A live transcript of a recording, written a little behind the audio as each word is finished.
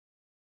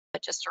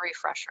but just a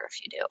refresher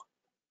if you do.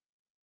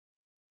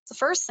 The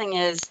first thing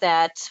is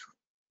that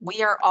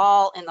we are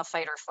all in the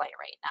fight or flight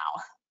right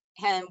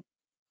now. And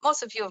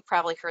most of you have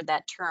probably heard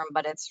that term,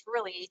 but it's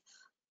really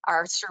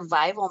our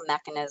survival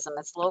mechanism.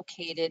 It's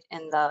located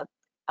in the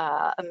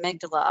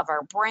amygdala of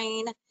our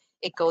brain.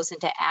 It goes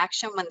into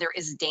action when there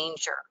is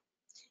danger.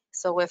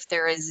 So if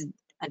there is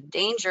a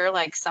danger,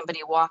 like somebody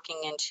walking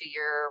into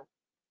your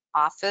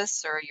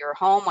office or your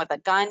home with a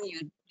gun,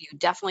 you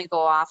definitely go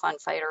off on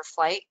fight or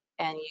flight,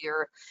 and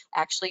you're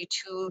actually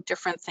two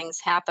different things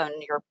happen.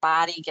 Your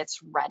body gets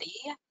ready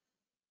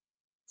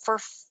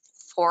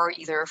for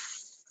either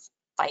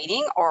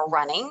fighting or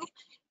running.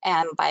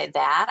 And by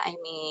that, I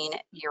mean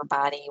your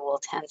body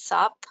will tense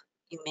up.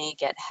 You may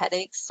get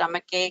headaches,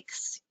 stomach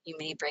aches. You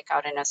may break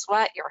out in a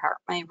sweat. Your heart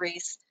may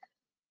race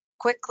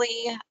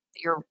quickly.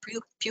 Your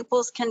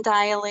pupils can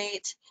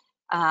dilate.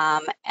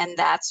 And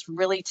that's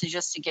really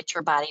just to get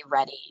your body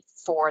ready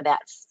for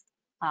that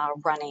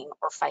running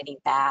or fighting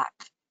back.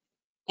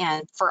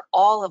 And for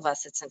all of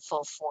us, it's in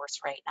full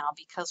force right now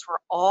because we're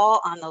all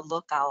on the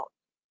lookout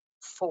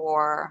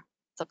for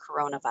the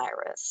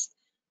coronavirus.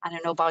 I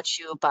don't know about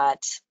you,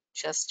 but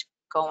just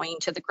going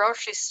to the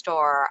grocery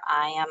store,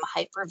 I am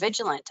hyper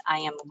vigilant. I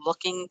am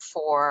looking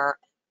for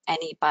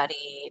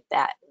anybody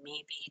that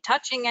may be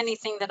touching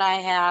anything that I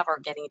have or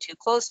getting too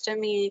close to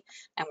me.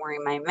 I'm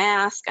wearing my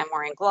mask, I'm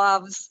wearing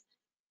gloves,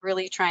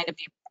 really trying to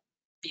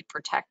be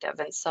protective.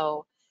 And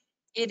so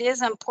it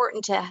is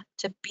important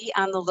to be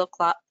on the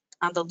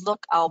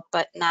lookout,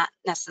 but not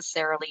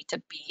necessarily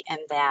to be in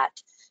that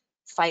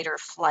fight or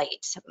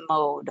flight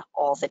mode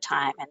all the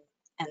time.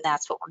 And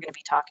that's what we're going to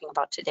be talking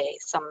about today.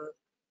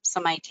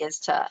 Some ideas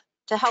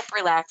to help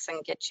relax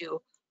and get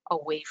you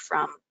away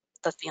from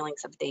the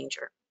feelings of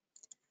danger.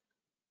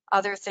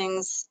 Other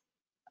things,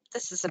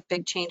 this is a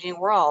big changing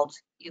world.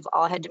 You've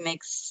all had to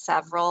make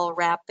several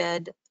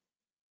rapid,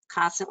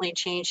 constantly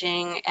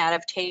changing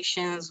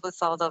adaptations with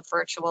all the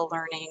virtual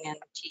learning and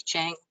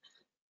teaching.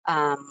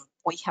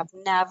 We have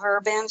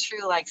never been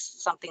through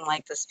something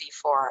like this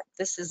before.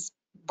 This is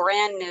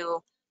brand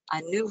new,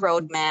 a new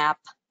roadmap.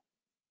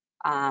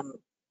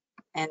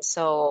 And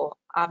so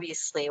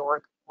obviously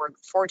we're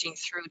forging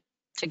through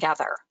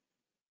together.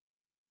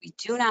 We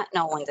do not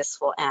know when this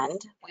will end.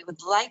 We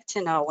would like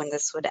to know when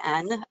this would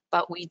end,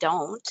 but we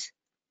don't.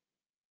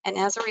 And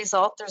as a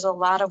result, there's a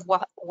lot of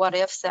what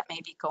ifs that may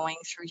be going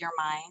through your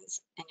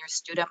minds and your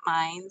student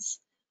minds.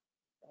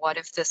 What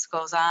if this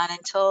goes on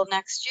until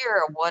next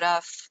year? What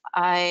if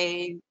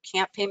I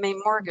can't pay my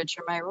mortgage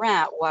or my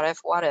rent? What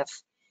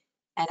if?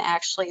 And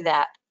actually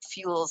that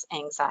fuels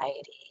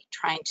anxiety.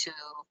 Trying to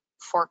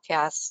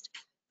forecast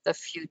the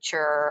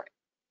future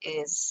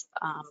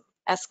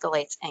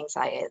escalates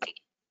anxiety.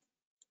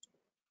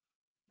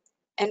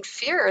 And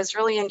fear is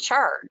really in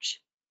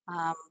charge.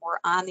 We're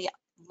on the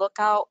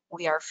lookout.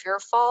 We are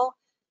fearful.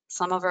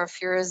 Some of our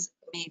fears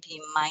may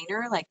be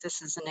minor, like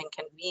this is an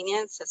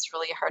inconvenience. It's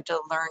really hard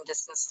to learn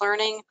distance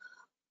learning,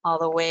 all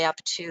the way up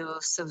to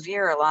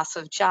severe loss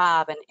of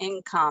job and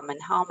income, and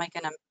how am I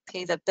going to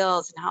pay the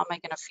bills, and how am I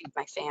going to feed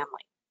my family?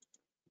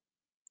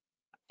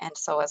 And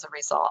so as a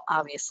result,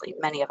 obviously,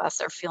 many of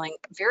us are feeling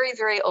very,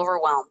 very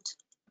overwhelmed.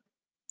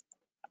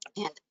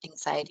 And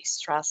anxiety,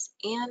 stress,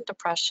 and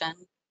depression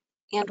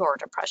or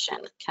depression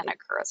can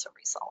occur as a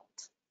result.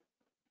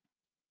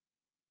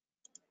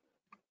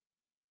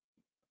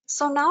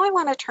 So now I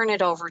want to turn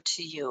it over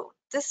to you.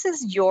 This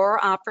is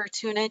your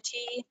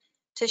opportunity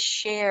to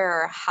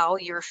share how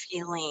you're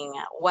feeling,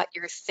 what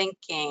you're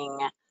thinking.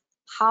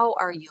 How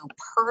are you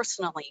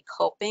personally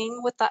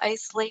coping with the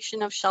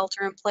isolation of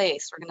shelter in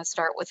place? We're going to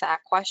start with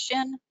that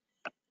question.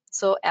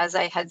 So as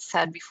I had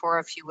said before,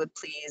 if you would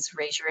please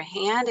raise your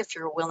hand if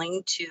you're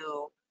willing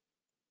to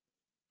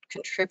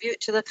contribute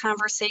to the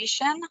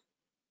conversation.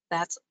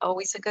 That's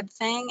always a good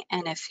thing.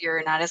 And if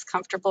you're not as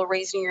comfortable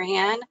raising your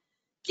hand,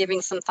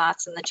 giving some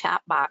thoughts in the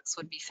chat box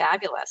would be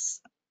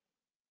fabulous.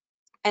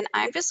 And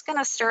I'm just going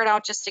to start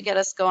out just to get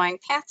us going.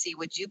 Patsy,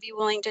 would you be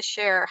willing to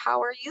share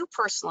how are you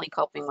personally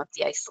coping with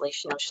the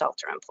isolation of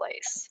shelter in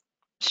place?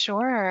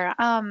 Sure.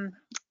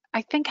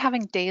 I think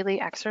having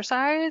daily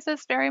exercise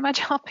is very much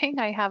helping.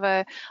 I have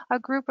a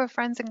group of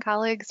friends and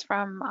colleagues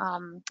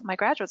from my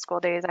graduate school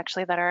days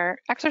actually that are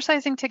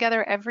exercising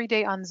together every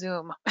day on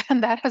Zoom.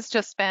 And that has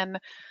just been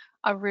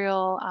a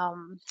real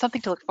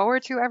something to look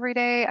forward to every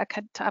day,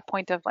 a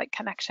point of like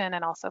connection,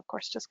 and also of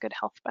course just good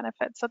health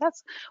benefits. So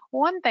that's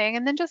one thing.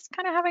 And then just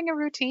kind of having a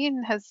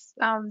routine has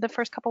the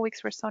first couple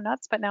weeks were so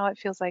nuts, but now it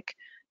feels like,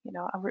 you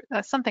know,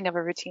 something of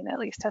a routine at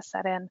least has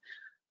set in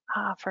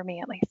for me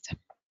at least.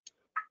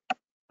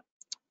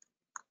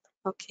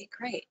 Okay,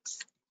 great.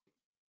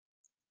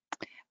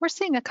 We're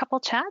seeing a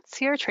couple chats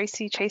here.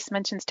 Tracy Chase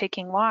mentions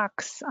taking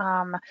walks.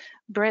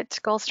 Britt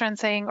Goldstrand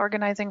saying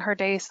organizing her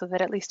day so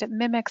that at least it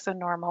mimics a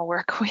normal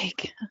work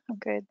week.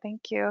 Good,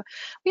 thank you.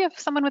 We have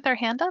someone with their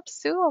hand up.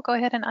 Sue, I'll go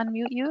ahead and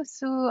unmute you.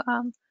 Sue,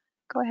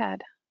 go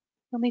ahead.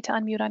 You'll need to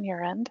unmute on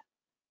your end.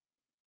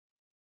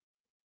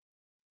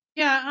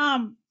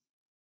 Yeah,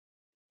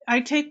 I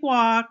take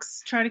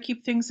walks, try to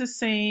keep things the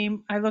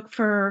same. I look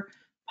for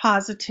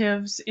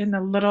positives in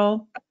the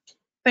little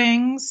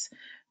things,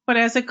 but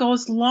as it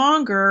goes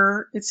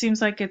longer, it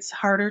seems like it's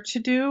harder to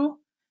do.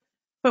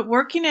 But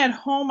working at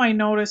home, I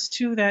noticed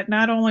too that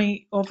not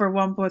only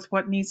overwhelmed with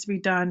what needs to be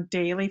done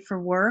daily for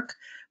work,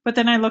 but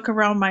then I look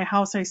around my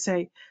house, I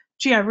say,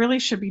 gee, I really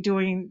should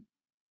be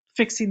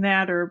fixing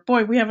that, or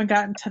boy, we haven't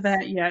gotten to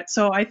that yet.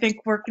 So I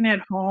think working at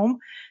home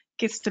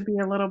gets to be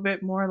a little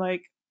bit more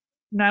like,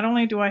 not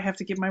only do I have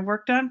to get my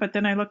work done, but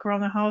then I look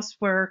around the house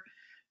where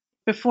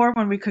before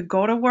when we could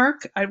go to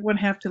work, I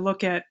wouldn't have to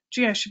look at,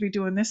 gee, I should be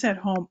doing this at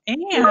home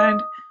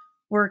and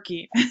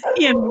working.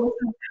 You know,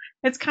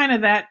 it's kind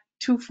of that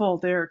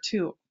twofold there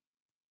too.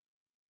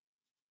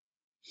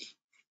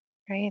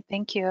 Great,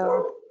 thank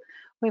you.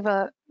 We have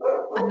a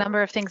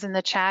number of things in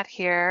the chat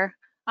here,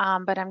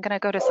 but I'm going to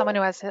go to someone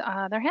who has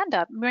their hand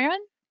up. Mirren,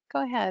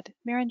 go ahead.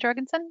 Mirren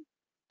Jorgensen.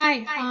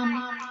 Hi.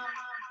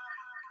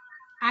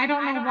 I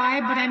don't know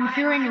why, but I'm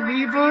hearing a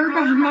reverb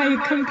on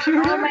my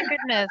computer. Oh my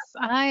goodness.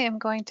 I am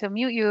going to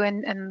mute you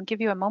and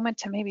give you a moment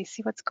to maybe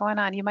see what's going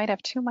on. You might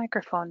have two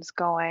microphones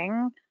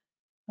going.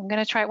 I'm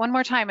going to try it one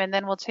more time and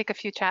then we'll take a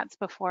few chats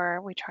before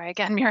we try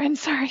again. Mirren,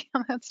 sorry.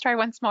 Let's try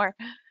once more.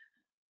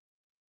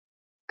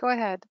 Go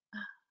ahead.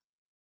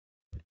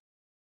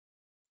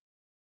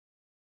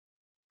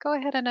 Go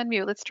ahead and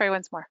unmute. Let's try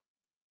once more.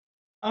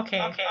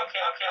 Okay.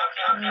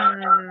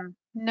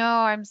 No,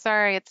 I'm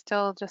sorry. It's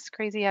still just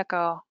crazy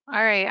echo.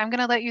 All right, I'm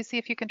going to let you see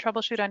if you can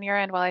troubleshoot on your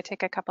end while I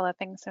take a couple of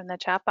things in the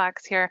chat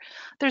box here.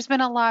 There's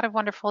been a lot of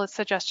wonderful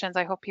suggestions.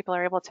 I hope people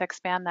are able to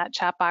expand that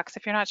chat box.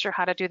 If you're not sure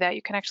how to do that,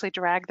 you can actually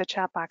drag the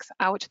chat box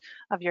out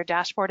of your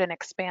dashboard and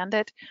expand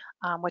it,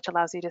 which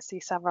allows you to see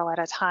several at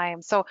a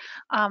time. So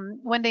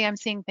one day I'm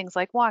seeing things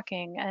like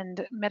walking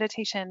and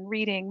meditation,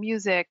 reading,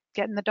 music,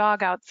 getting the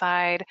dog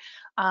outside,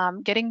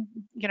 getting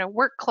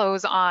work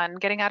clothes on,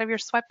 getting out of your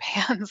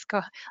sweatpants.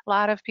 A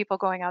lot of people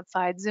going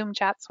outside, Zoom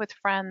chats with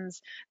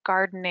friends,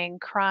 gardening,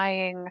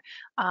 crying,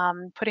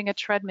 putting a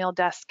treadmill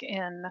desk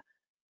in,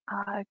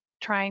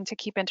 trying to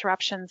keep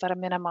interruptions at a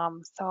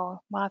minimum. So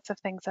lots of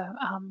things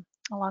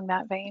along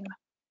that vein.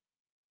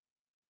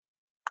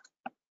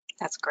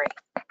 That's great.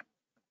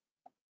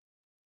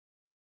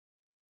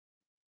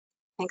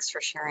 Thanks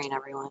for sharing,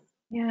 everyone.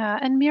 Yeah,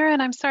 and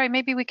Mirren, I'm sorry,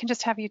 maybe we can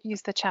just have you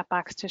use the chat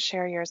box to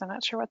share yours. I'm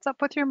not sure what's up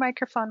with your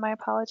microphone. My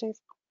apologies.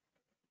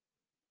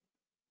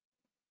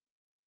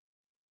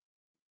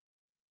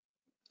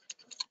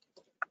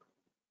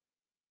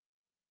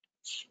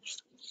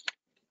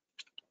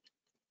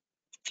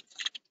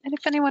 And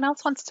if anyone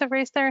else wants to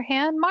raise their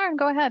hand, Maren,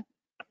 go ahead.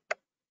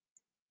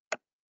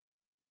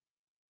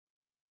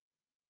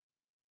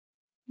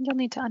 You'll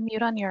need to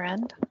unmute on your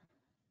end.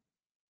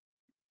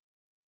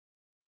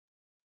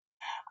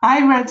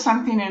 I read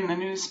something in the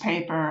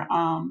newspaper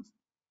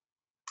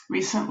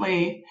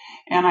recently,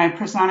 and I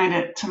presented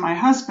it to my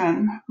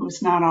husband,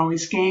 who's not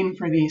always game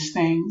for these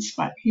things,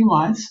 but he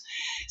was.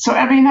 So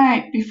every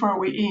night before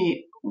we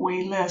eat,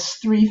 we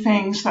list 3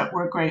 things that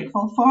we're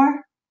grateful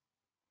for.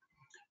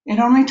 It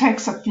only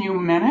takes a few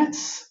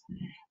minutes,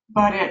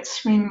 but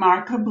it's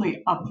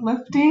remarkably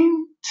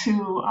uplifting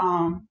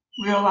to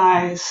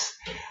realize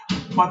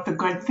what the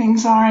good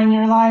things are in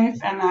your life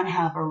and then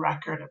have a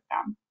record of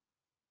them.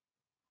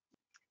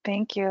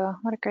 Thank you.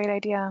 What a great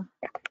idea.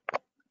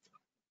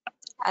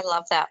 I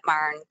love that,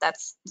 Maren.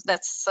 That's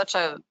such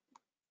a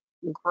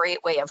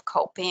great way of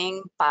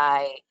coping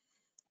by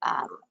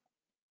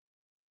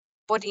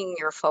putting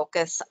your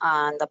focus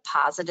on the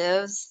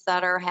positives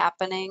that are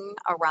happening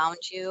around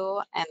you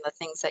and the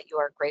things that you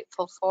are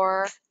grateful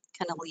for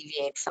can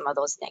alleviate some of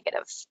those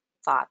negative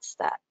thoughts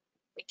that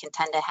we can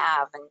tend to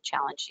have in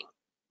challenging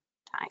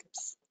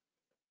times.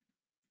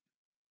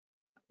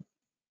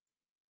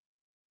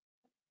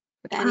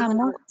 Would anyone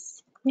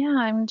else? Yeah,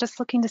 I'm just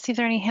looking to see if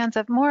there are any hands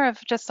up. More of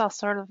just all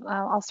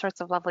sorts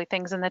of lovely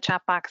things in the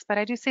chat box, but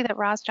I do see that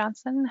Roz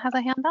Johnson has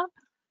a hand up.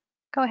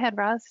 Go ahead,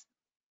 Roz.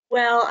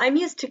 Well, I'm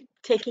used to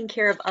taking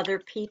care of other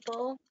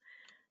people,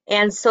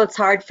 and so it's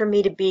hard for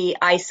me to be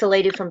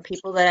isolated from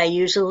people that I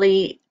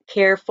usually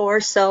care for.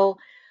 So,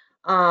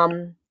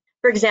 for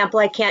example,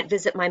 I can't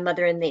visit my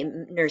mother in the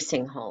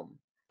nursing home.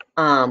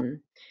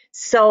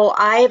 So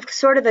I've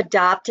sort of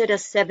adopted a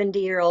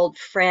 70-year-old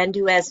friend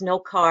who has no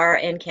car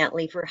and can't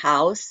leave her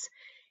house.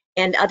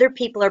 And other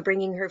people are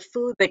bringing her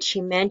food, but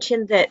she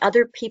mentioned that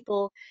other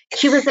people,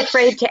 she was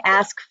afraid to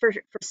ask for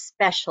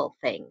special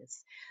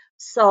things.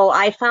 So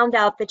I found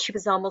out that she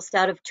was almost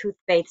out of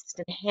toothpaste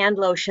and hand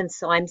lotion,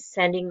 so I'm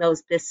sending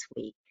those this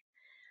week.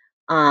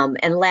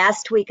 And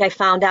last week I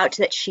found out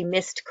that she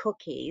missed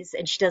cookies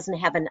and she doesn't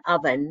have an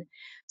oven,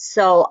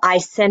 so I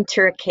sent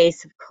her a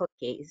case of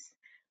cookies.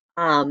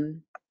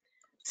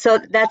 So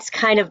that's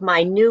kind of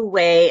my new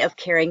way of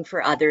caring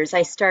for others.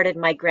 I started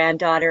my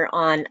granddaughter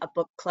on a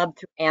book club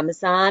through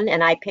Amazon,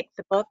 and I picked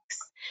the books.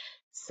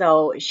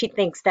 So she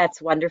thinks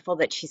that's wonderful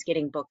that she's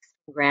getting books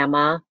from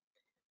grandma.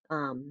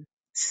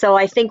 So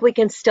I think we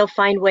can still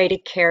find a way to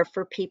care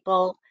for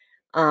people.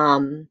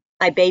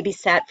 I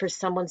babysat for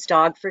someone's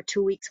dog for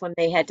 2 weeks when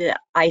they had to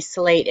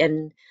isolate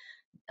and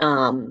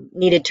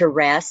needed to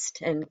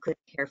rest and couldn't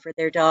care for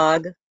their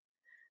dog.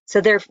 So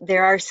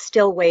there are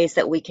still ways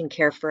that we can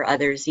care for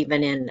others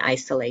even in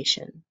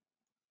isolation.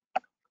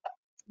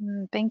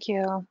 Thank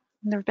you.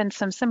 There have been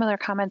some similar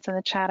comments in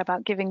the chat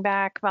about giving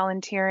back,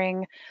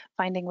 volunteering,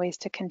 finding ways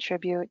to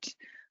contribute.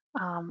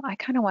 I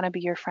kind of want to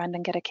be your friend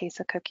and get a case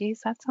of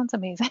cookies. That sounds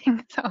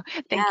amazing. So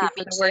thank Yeah, you for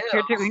me the work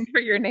you're too. doing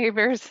for your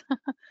neighbors.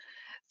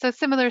 So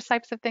similar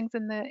types of things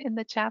in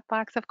the chat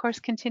box. Of course,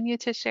 continue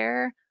to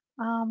share.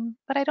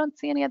 But I don't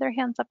see any other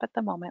hands up at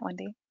the moment,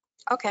 Wendy.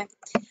 Okay.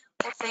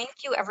 Well, thank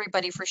you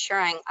everybody for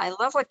sharing. I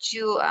love what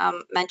you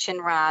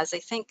mentioned, Roz. I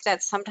think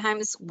that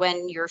sometimes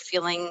when you're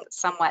feeling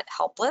somewhat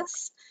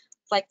helpless,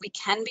 like we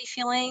can be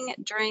feeling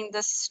during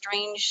this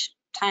strange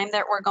time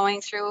that we're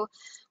going through,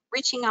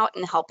 reaching out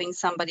and helping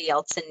somebody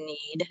else in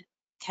need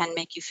can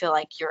make you feel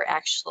like you're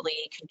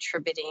actually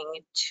contributing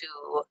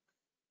to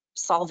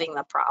solving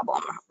the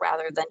problem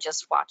rather than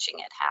just watching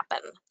it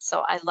happen.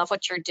 So I love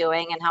what you're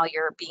doing and how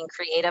you're being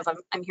creative.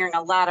 I'm hearing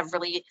a lot of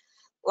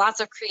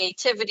lots of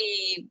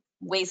creativity,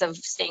 ways of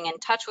staying in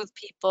touch with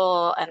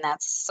people, and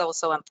that's so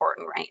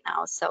important right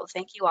now. So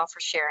thank you all for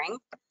sharing.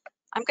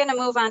 I'm going to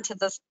move on to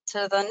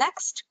the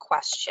next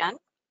question.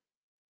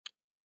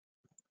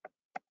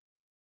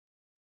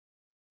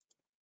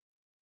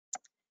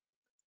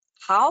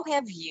 How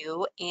have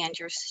you and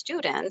your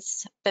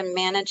students been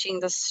managing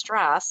the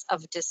stress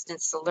of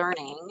distance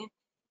learning?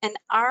 And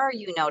are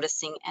you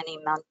noticing any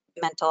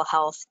mental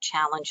health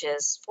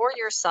challenges for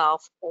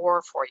yourself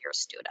or for your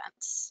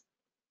students?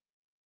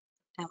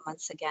 And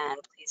once again,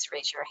 please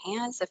raise your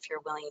hands if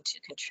you're willing to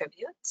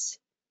contribute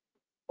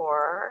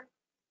or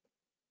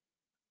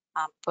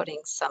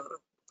putting some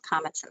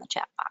comments in the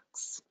chat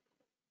box.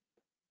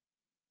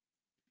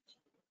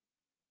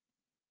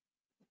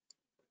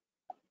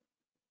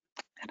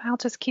 And I'll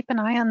just keep an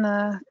eye on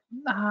the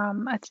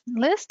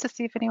list to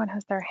see if anyone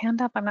has their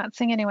hand up. I'm not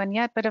seeing anyone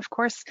yet, but of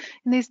course,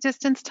 in these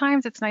distance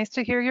times, it's nice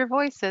to hear your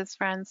voices,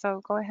 friends.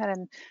 So go ahead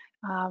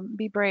and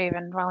be brave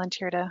and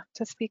volunteer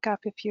to speak up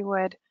if you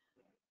would.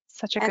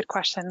 Such a And good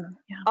question.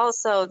 Yeah.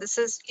 also, this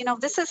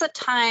is a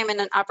time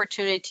and an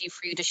opportunity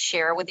for you to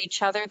share with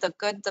each other the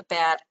good, the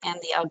bad, and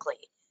the ugly.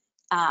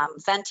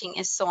 Venting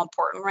is so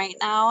important right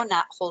now,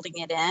 not holding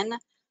it in.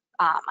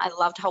 I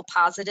loved how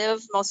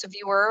positive most of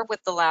you were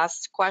with the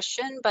last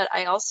question, but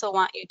I also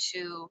want you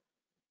to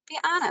be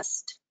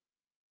honest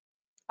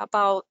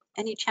about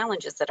any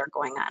challenges that are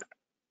going on.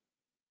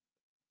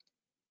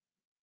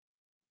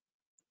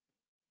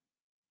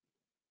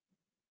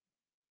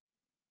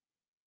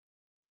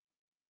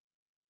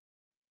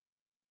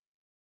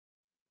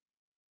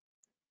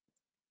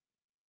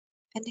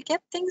 And to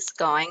get things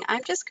going,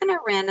 I'm just going to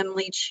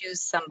randomly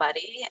choose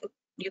somebody.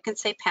 You can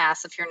say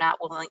pass if you're not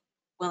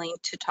willing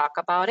to talk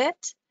about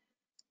it.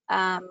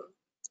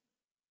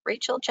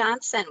 Rachel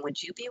Johnson,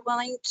 would you be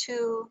willing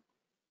to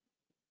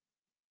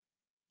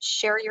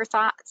share your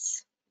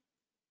thoughts?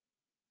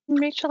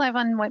 Rachel, I've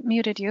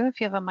unmuted you.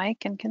 If you have a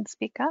mic and can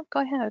speak up,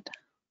 go ahead.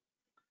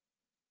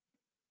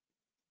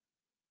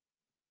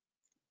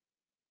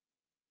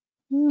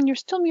 You're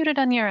still muted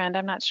on your end.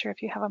 I'm not sure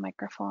if you have a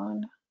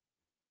microphone.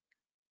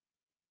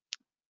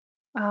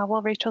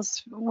 Well,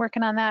 Rachel's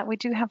working on that. We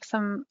do have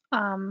some,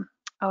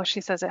 oh,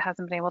 she says it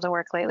hasn't been able to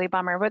work lately,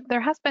 bummer. But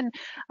there has been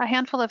a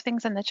handful of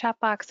things in the chat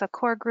box, a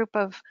core group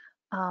of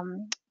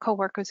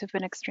co-workers who've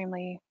been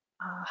extremely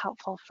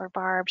helpful for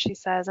Barb, she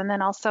says. And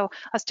then also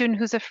a student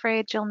who's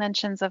afraid, Jill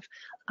mentions, of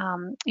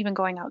even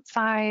going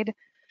outside.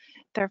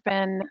 There have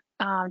been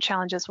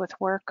challenges with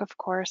work, of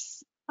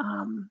course,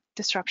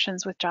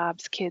 disruptions with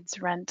jobs,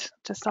 kids, rent,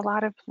 just a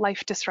lot of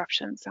life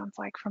disruption, sounds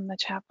like, from the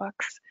chat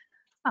box.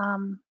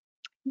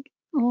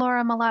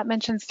 Laura Malat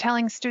mentions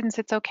telling students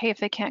it's okay if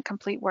they can't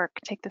complete work.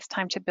 Take this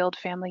time to build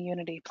family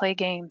unity, play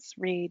games,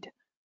 read.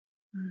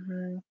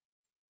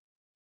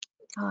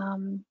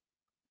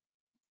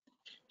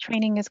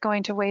 Training is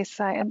going to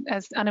wayside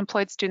as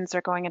unemployed students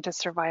are going into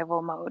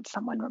survival mode,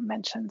 someone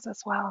mentions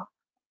as well.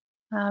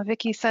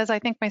 Vicky says, I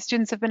think my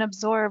students have been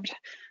absorbed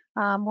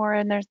more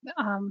in their,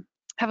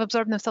 have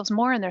absorbed themselves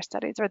more in their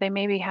studies, or they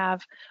maybe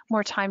have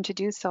more time to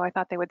do so. I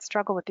thought they would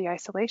struggle with the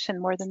isolation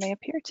more than they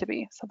appear to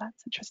be. So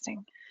that's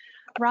interesting.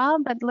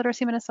 Rob at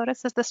Literacy Minnesota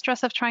says the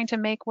stress of trying to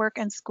make work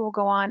and school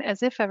go on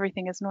as if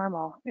everything is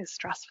normal is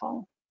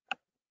stressful.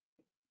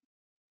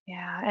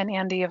 Yeah, and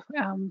Andy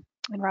in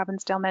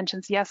Robbinsdale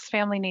mentions, yes,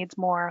 family needs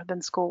more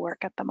than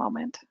schoolwork at the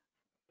moment.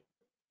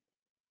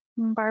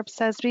 Barb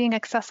says being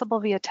accessible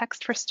via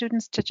text for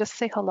students to just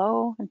say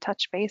hello and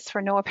touch base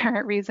for no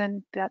apparent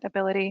reason, that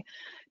ability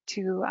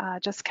to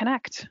just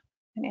connect.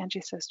 And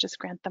Angie says just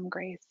grant them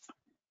grace.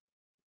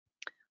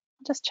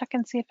 I'll just check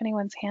and see if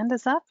anyone's hand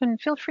is up, and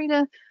feel free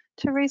to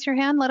raise your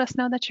hand. Let us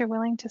know that you're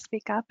willing to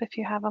speak up if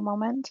you have a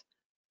moment.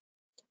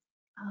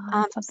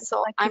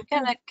 So I'm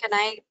can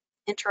I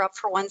interrupt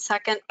for 1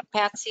 second,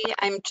 Patsy?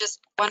 I'm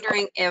just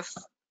wondering if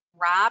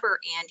Rob or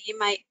Andy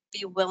might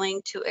be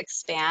willing to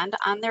expand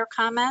on their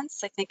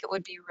comments. I think it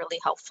would be really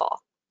helpful.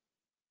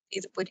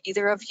 Would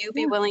either of you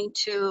be willing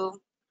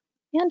to?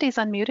 Andy's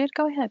unmuted,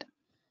 go ahead.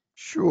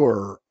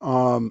 Sure.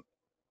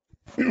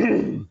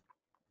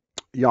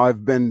 Yeah,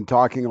 I've been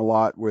talking a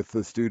lot with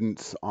the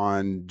students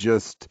on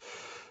just,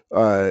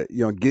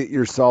 get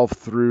yourself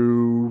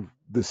through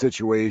the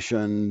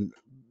situation,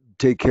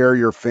 take care of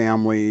your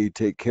family,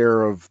 take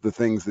care of the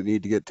things that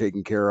need to get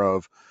taken care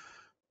of.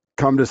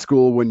 Come to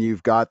school when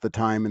you've got the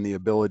time and the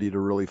ability to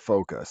really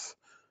focus.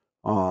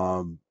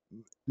 Um,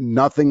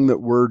 Nothing that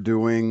we're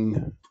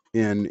doing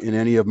in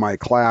any of my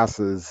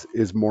classes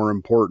is more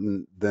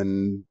important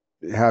than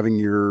having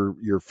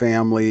your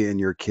family and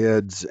your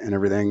kids and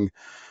everything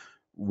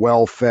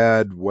well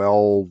fed,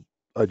 well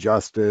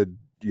adjusted,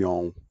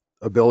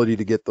 ability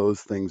to get those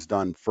things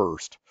done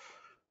first.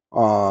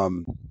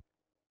 Um,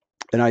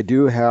 and I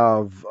do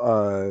have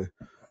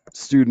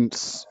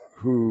students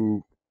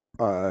who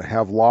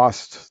have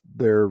lost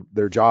their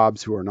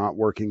jobs, who are not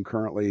working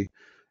currently,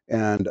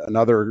 and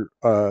another,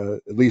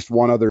 at least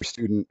one other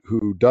student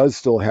who does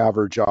still have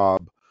her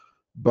job,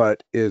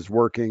 but is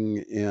working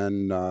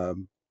in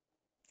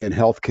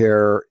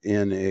healthcare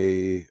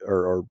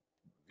or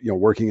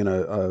working in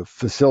a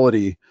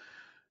facility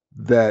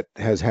that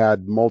has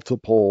had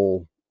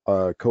multiple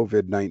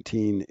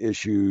COVID-19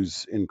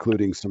 issues,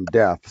 including some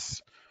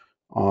deaths.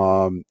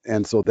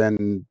 And so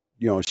then,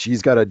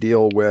 she's got to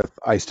deal with,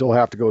 I still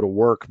have to go to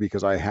work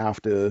because I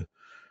have to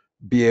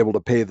be able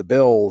to pay the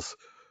bills.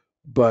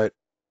 But,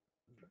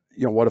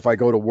 what if I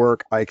go to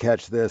work, I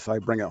catch this, I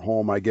bring it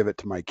home, I give it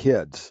to my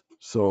kids.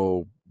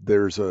 So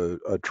there's a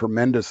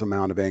tremendous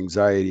amount of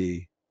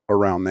anxiety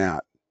around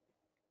that.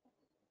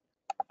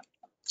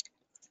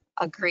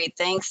 Agreed.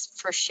 Thanks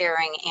for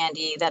sharing,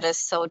 Andy. That is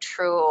so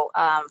true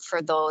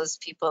for those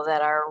people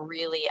that are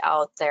really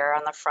out there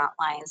on the front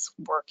lines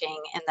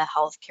working in the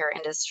healthcare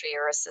industry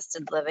or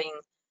assisted living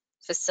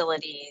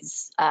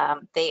facilities.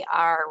 They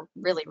are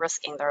really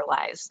risking their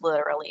lives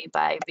literally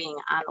by being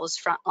on those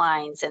front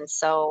lines. And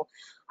so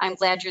I'm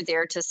glad you're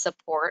there to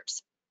support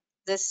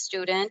this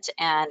student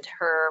and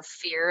her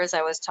fears.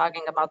 I was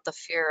talking about the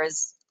fear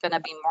is going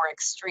to be more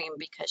extreme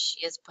because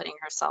she is putting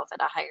herself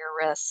at a higher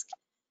risk.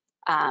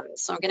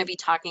 So I'm going to be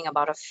talking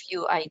about a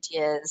few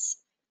ideas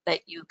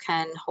that you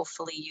can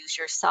hopefully use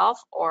yourself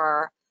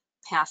or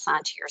pass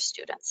on to your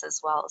students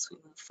as well as we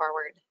move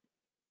forward.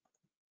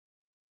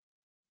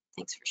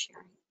 Thanks for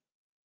sharing.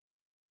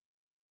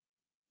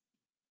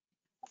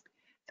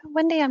 So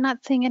Wendy, I'm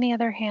not seeing any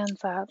other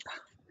hands up.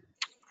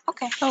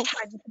 Okay. Oh,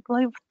 I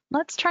believe,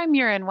 let's try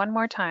Murin one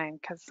more time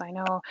because I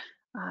know,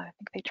 I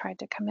think they tried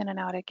to come in and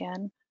out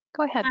again.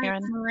 Go ahead, Hi,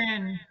 Murin.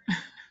 Marin. Oh,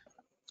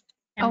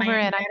 Am I we're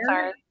in, I'm better?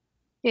 sorry.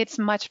 It's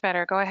much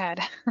better, go ahead.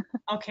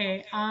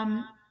 Okay.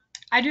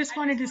 I just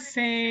wanted to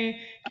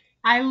say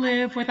I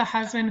live with a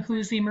husband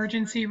who's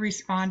emergency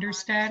responder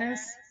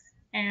status,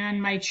 and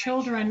my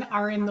children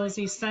are in those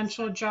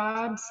essential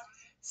jobs.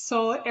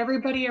 So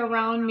everybody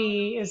around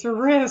me is a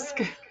risk,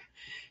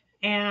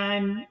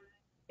 and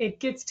it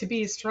gets to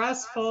be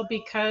stressful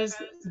because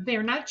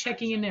they're not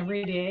checking in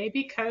every day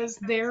because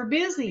they're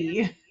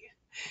busy.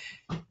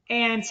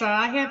 And so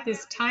I have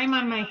this time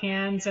on my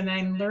hands and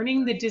I'm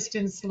learning the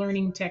distance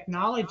learning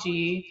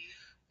technology,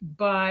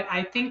 but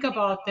I think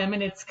about them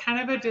and it's kind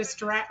of a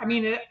distract. I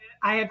mean,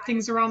 I have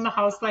things around the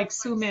house like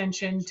Sue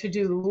mentioned to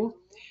do.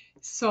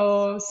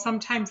 So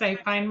sometimes I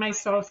find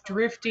myself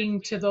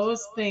drifting to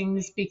those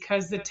things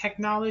because the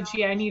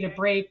technology, I need a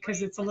break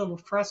because it's a little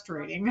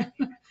frustrating.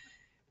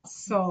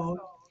 So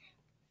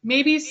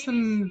maybe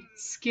some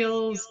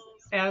skills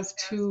as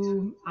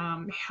to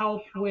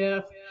help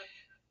with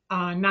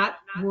not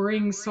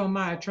worrying so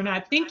much or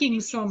not thinking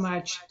so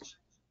much.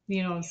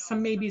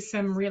 Maybe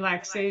some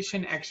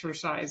relaxation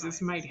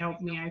exercises might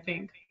help me, I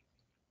think.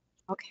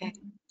 Okay.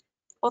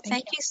 Well, Thank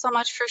thank you. you so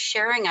much for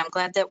sharing. I'm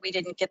glad that we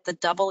didn't get the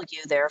W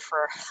there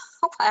for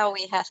a while.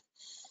 We had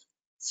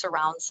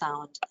surround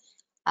sound.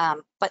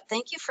 But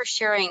thank you for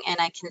sharing. And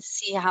I can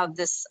see how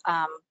this,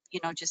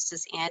 just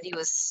as Andy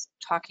was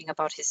talking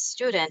about his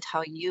student,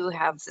 how you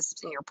have this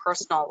in your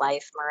personal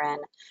life, Marin,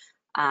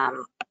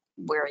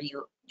 where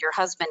your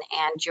husband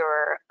and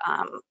your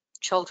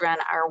children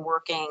are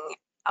working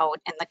out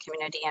in the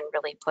community and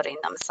really putting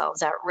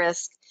themselves at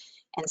risk.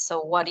 And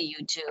so what do you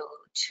do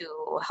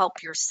to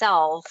help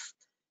yourself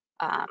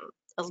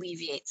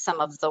alleviate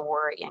some of the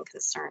worry and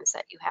concerns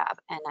that you have?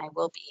 And I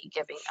will be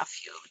giving a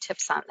few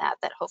tips on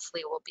that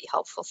hopefully will be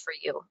helpful for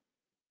you.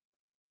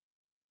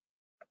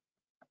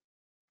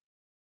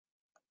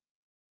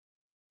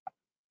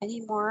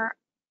 Any more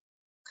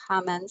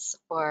comments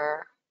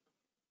or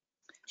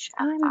chat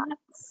I'm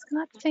box?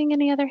 not seeing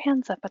any other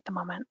hands up at the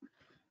moment.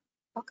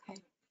 Okay.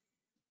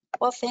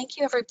 Well, thank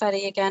you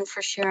everybody again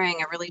for sharing.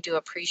 I really do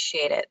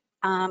appreciate it.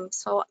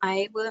 So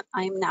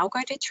I'm now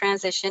going to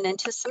transition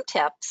into some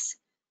tips.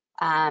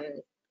 Hang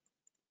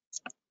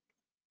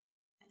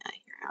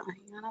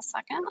on a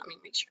second. Let me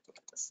make sure I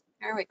get this.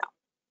 There we go.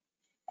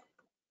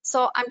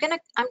 So I'm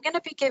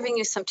gonna be giving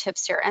you some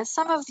tips here, and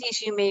some of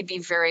these you may be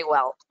very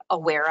well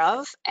aware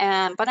of,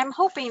 but I'm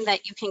hoping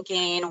that you can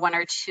gain one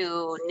or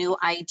two new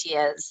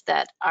ideas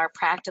that are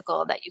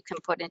practical that you can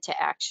put into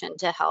action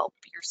to help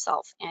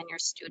yourself and your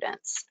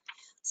students.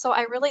 So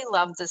I really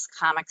love this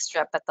comic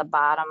strip at the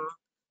bottom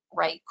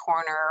right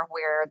corner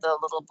where the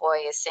little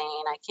boy is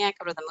saying, I can't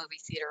go to the movie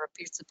theater or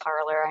pizza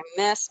parlor. I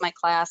miss my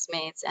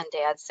classmates, and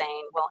dad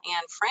saying, well,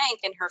 Anne Frank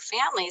and her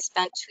family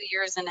spent 2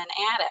 years in an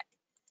attic.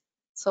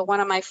 So one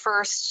of my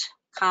first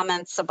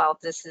comments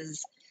about this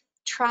is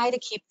try to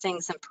keep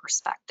things in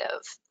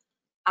perspective.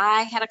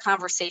 I had a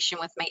conversation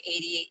with my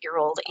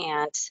 88-year-old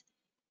aunt,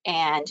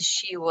 and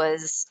she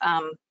was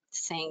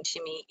saying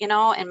to me, you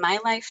know, in my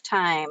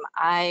lifetime,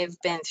 I've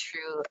been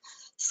through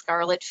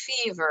scarlet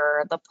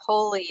fever, the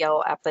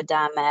polio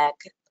epidemic.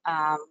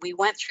 We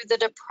went through the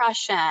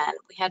Depression.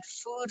 We had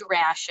food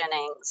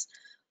rationings.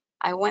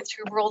 I went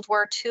through World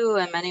War II,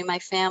 and many of my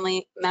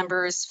family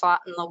members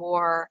fought in the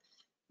war,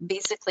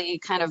 basically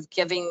kind of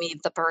giving me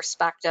the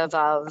perspective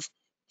of,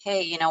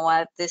 hey, you know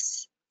what,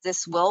 this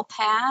will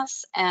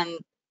pass, and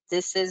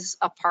this is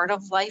a part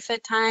of life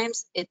at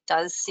times. It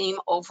does seem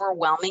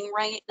overwhelming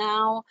right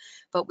now,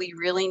 but we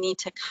really need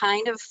to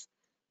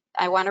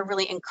I want to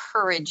really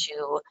encourage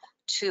you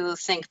to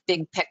think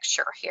big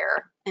picture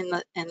here in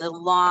the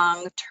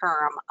long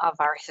term of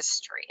our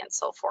history and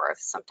so forth.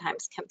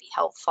 Sometimes can be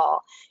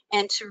helpful,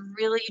 and to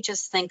really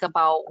just think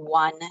about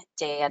one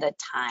day at a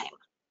time.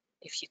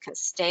 If you can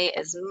stay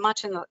as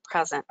much in the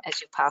present as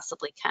you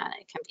possibly can,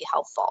 it can be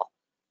helpful.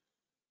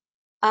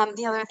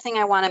 The other thing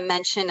I want to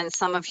mention, and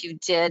some of you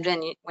did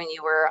when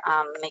you were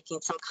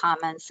making some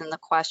comments in the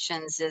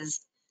questions,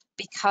 is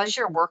because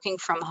you're working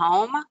from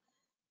home,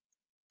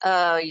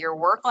 your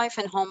work life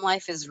and home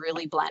life is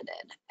really blended,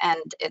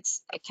 and it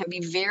can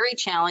be very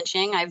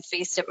challenging. I've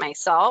faced it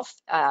myself,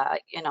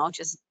 you know,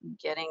 just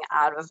getting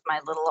out of my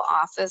little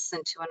office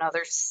into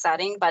another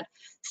setting, but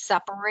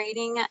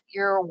separating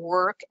your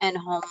work and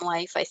home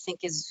life, I think,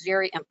 is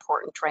very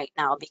important right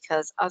now,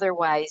 because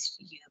otherwise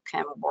you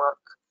can work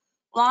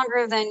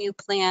longer than you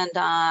planned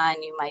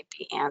on. You might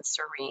be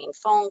answering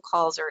phone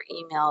calls or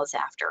emails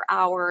after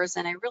hours,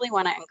 and I really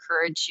want to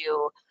encourage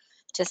you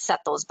to set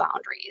those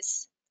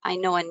boundaries. I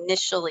know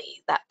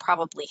initially that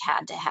probably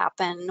had to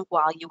happen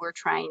while you were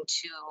trying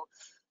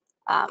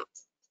to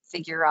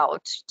figure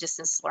out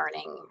distance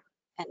learning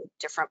and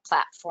different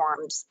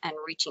platforms and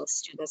reaching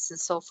students and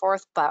so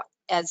forth. But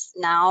as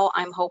now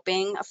I'm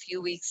hoping a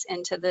few weeks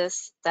into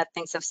this that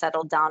things have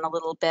settled down a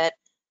little bit.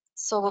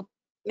 So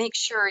make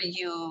sure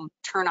you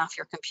turn off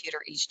your computer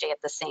each day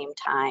at the same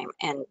time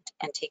and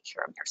take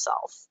care of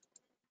yourself.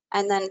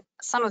 And then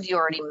some of you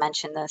already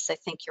mentioned this. I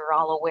think you're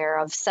all aware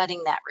of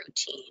setting that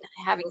routine.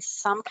 Having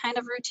some kind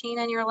of routine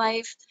in your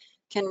life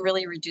can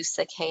really reduce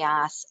the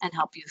chaos and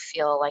help you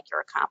feel like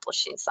you're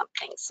accomplishing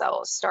something.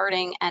 So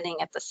starting, ending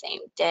at the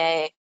same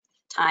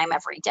time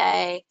every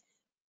day,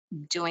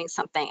 doing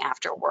something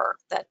after work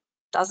that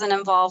doesn't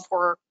involve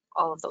work,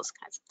 all of those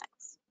kinds of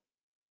things.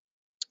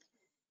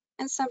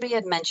 And somebody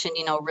had mentioned,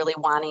 you know, really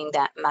wanting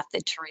that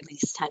method to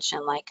release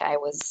tension, like I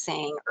was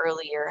saying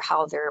earlier,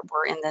 how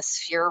we're in this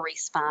fear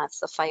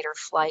response, the fight or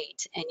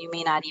flight, and you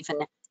may not even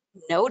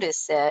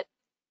notice it.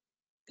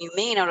 You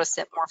may notice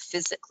it more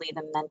physically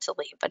than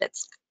mentally, but it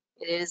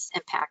is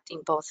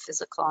impacting both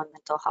physical and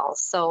mental health.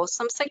 So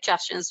some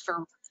suggestions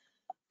for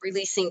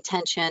releasing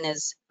tension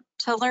is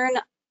to learn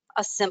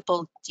a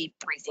simple deep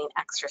breathing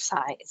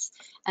exercise.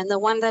 And the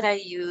one that I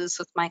use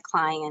with my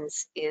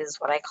clients is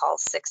what I call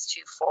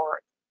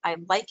 624. I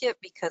like it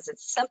because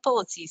it's simple,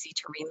 it's easy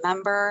to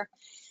remember,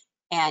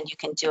 and you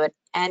can do it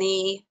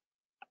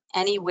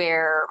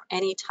anywhere,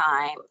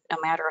 anytime, no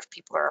matter if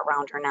people are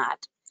around or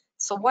not.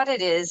 So what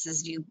it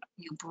is you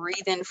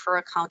breathe in for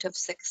a count of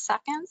 6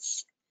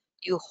 seconds,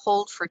 you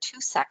hold for 2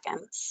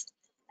 seconds,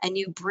 and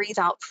you breathe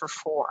out for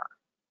 4.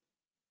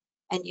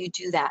 And you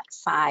do that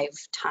 5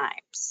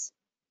 times.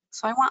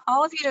 So I want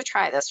all of you to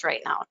try this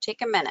right now.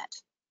 Take a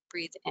minute.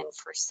 Breathe in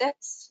for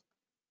 6.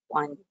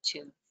 1, 2,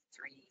 3,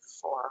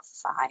 4,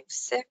 5,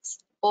 6.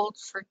 Hold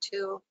for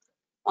 2.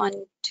 1,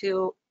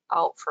 2.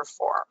 Out for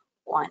 4.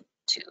 1,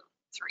 2,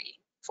 3,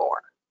 4.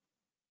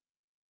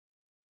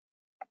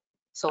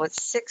 So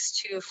it's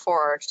 6, 2,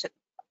 4 to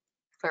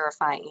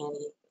clarify,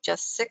 Annie.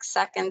 Just 6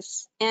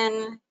 seconds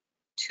in,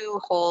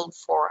 2 hold,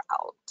 4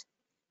 out.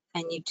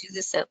 And you do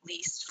this at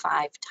least 5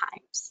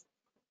 times.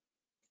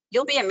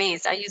 You'll be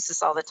amazed. I use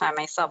this all the time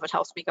myself. It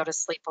helps me go to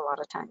sleep a lot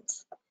of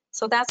times.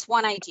 So that's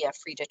one idea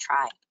for you to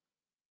try.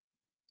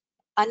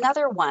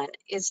 Another one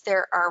is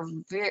there are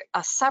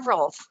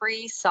several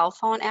free cell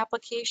phone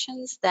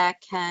applications that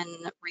can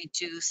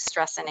reduce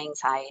stress and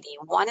anxiety.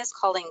 One is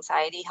called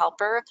Anxiety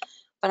Helper,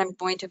 but I'm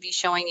going to be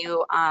showing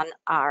you on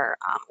our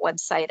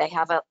website. I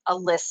have a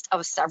list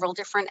of several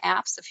different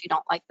apps if you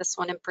don't like this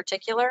one in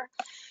particular.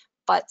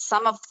 But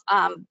some of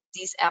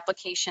these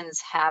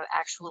applications have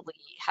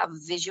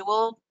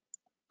visual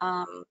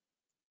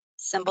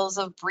symbols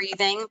of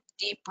breathing,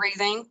 deep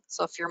breathing.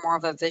 So if you're more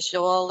of a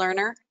visual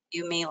learner,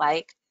 you may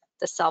like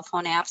the cell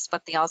phone apps,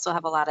 but they also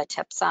have a lot of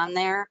tips on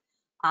there.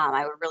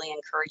 I would really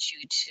encourage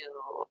you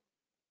to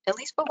at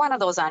least put one of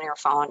those on your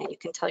phone, and you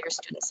can tell your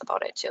students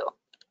about it too.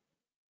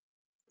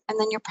 And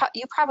then you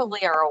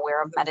probably are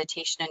aware of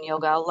meditation and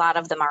yoga. A lot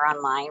of them are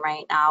online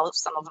right now.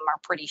 Some of them are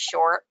pretty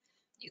short.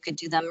 You could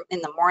do them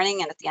in the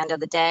morning and at the end of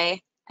the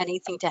day,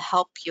 anything to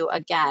help you,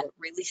 again,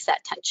 release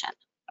that tension.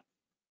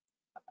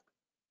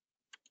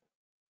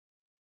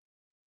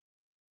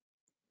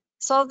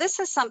 So this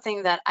is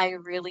something that I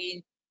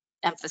really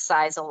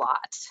emphasize a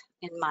lot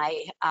in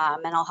my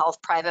mental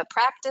health private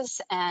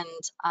practice, and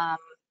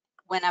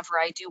whenever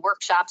I do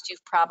workshops.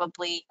 You've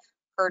probably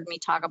heard me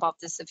talk about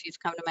this if you've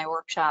come to my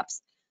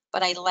workshops,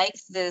 but I like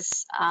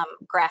this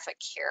graphic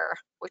here,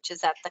 which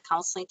is at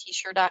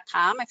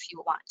thecounselingteacher.com if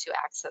you want to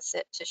access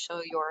it to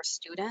show your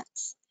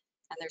students,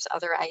 and there's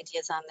other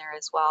ideas on there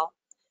as well.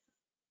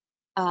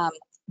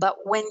 But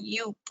when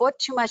you put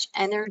too much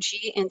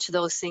energy into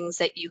those things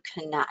that you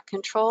cannot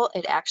control,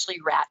 it actually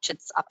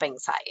ratchets up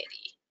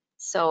anxiety.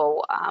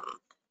 So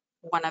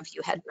one of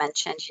you had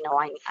mentioned, you know,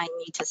 I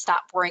need to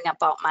stop worrying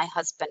about my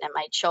husband and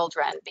my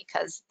children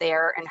because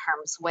they're in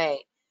harm's way.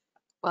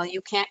 Well,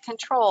 you can't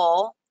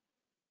control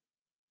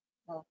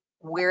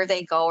where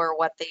they go or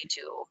what they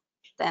do.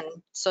 Then,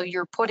 so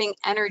you're putting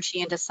energy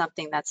into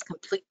something that's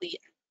completely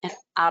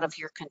out of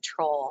your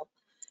control,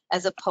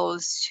 as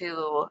opposed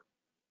to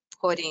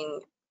putting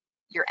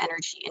your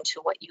energy into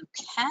what you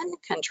can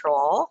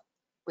control,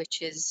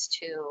 which is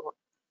to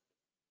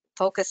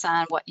focus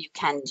on what you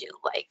can do.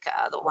 Like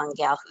the one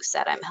gal who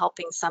said, I'm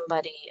helping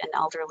somebody, an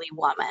elderly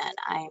woman,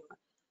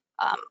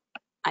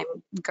 I'm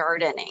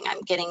gardening,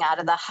 I'm getting out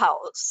of the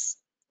house.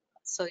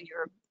 So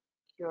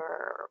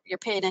you're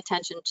paying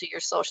attention to your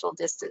social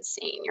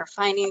distancing, you're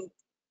finding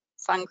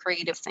fun,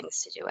 creative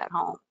things to do at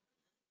home,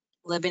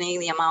 limiting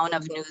the amount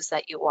of news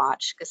that you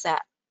watch, because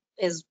that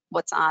is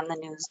what's on the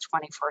news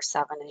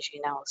 24/7, as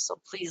you know. So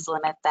please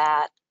limit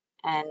that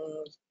and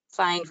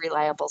find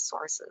reliable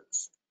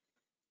sources.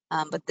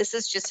 But this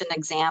is just an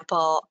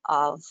example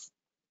of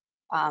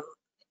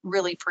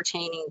really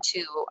pertaining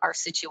to our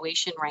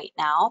situation right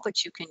now,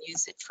 but you can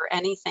use it for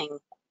anything.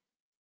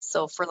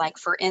 So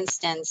for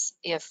instance,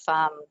 if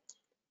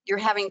you're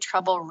having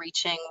trouble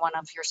reaching one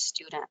of your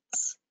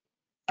students,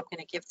 I'm going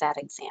to give that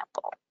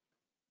example.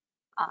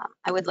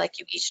 I would like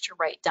you each to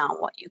write down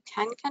what you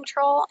can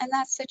control in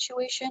that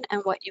situation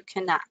and what you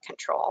cannot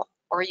control,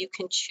 or you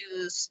can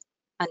choose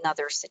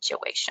another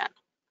situation.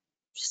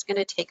 I'm just going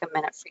to take a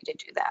minute for you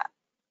to do that.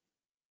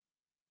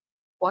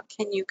 What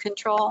can you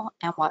control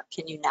and what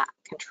can you not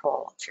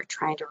control if you're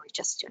trying to reach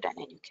a student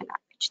and you cannot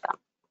reach them?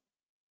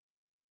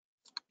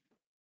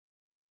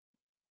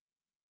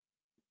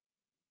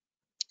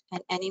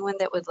 And anyone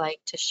that would like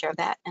to share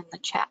that in the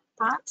chat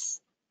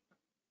box,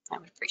 I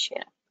would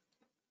appreciate it.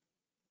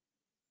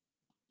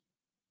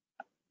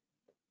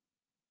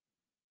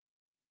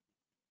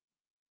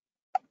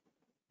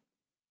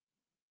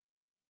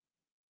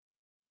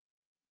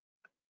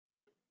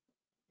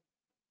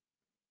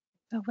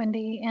 So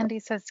Wendy, Andy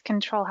says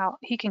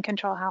he can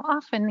control how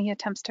often he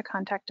attempts to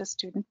contact a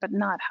student, but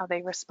not how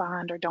they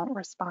respond or don't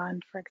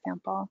respond, for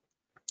example.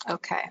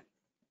 Okay,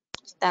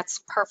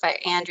 that's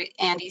perfect,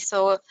 Andy.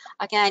 So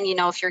again, you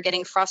know, if you're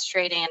getting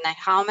frustrated and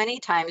how many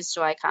times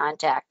do I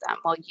contact them?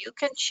 Well, you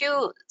can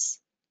choose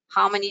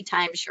how many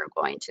times you're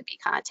going to be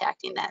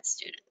contacting that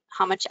student,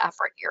 how much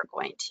effort you're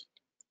going to.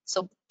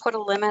 So put a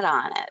limit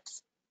on it.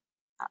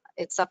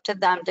 It's up to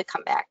them to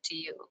come back to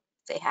you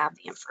if they have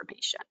the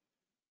information.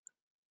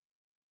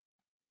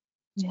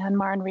 Yeah, and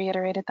Maren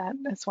reiterated that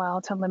as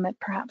well, to limit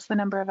perhaps the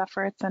number of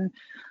efforts.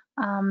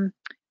 And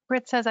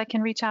Britt says, I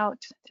can reach out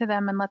to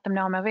them and let them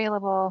know I'm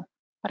available,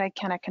 but I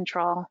cannot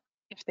control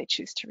if they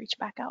choose to reach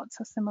back out.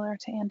 So similar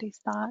to Andy's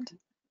thought.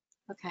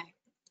 Okay,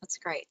 that's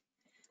great.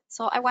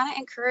 So I want to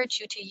encourage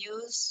you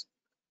to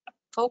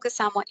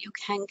focus on what you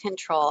can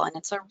control. And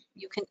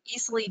you can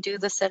easily do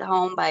this at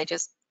home by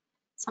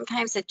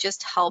sometimes it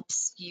just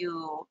helps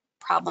you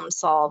problem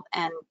solve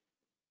and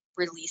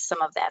release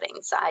some of that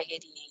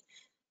anxiety.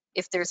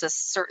 If there's a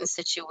certain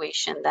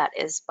situation that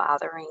is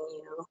bothering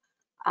you,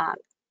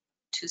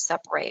 to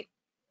separate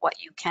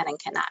what you can and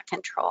cannot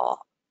control.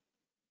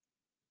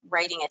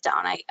 Writing it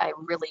down, I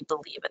really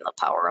believe in the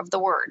power of the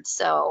word.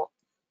 So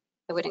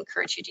I would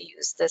encourage you to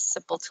use this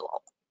simple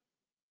tool.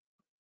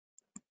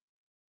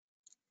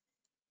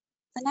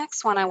 The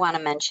next one I want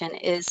to mention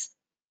is,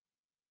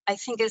 I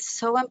think it's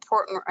so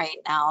important right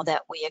now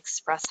that we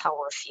express how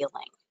we're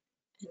feeling.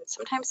 And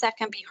sometimes that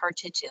can be hard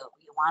to do.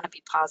 You want to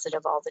be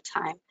positive all the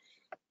time,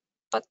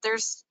 but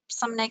there's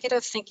some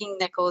negative thinking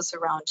that goes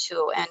around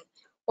too. And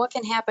what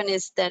can happen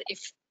is that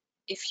if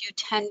you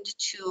tend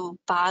to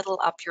bottle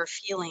up your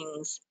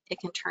feelings, it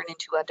can turn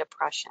into a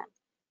depression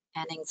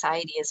and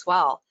anxiety as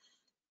well,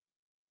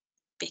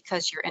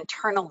 because you're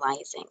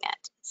internalizing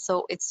it.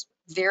 So it's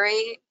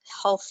very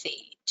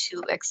healthy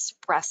to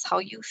express how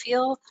you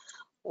feel,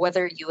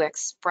 whether you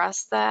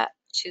express that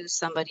to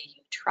somebody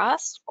you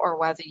trust or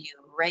whether you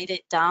write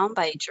it down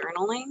by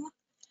journaling.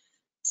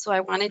 So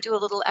I want to do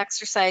a little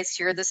exercise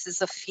here. This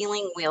is a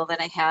feeling wheel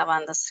that I have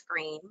on the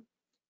screen,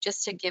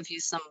 just to give you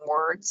some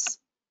words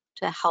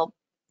to help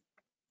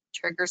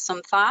trigger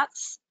some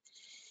thoughts.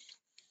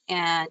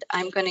 And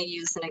I'm going to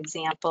use an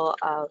example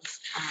of,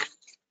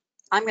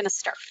 I'm going to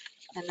start,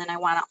 and then I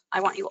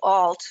want you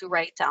all to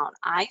write down,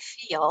 I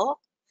feel,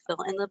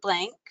 fill in the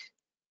blank,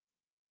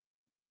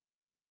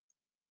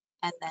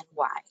 and then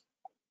why.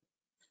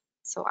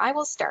 So I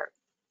will start.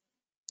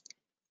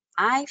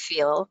 I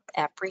feel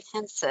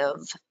apprehensive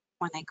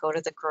when I go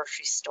to the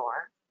grocery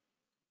store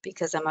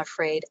because I'm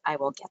afraid I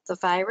will get the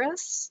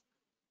virus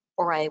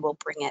or I will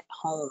bring it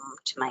home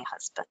to my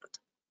husband.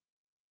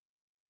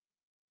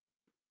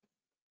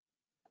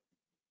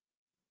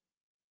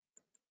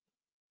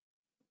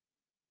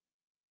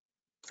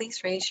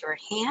 Please raise your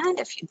hand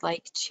if you'd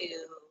like to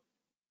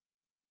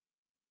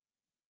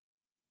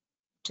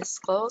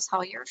disclose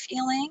how you're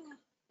feeling,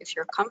 if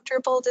you're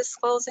comfortable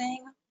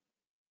disclosing,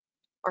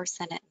 or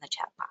send it in the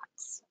chat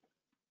box.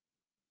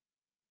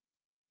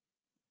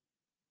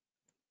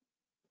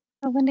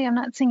 So Wendy, I'm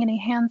not seeing any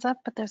hands up,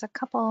 but there's a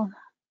couple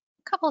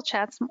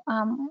chats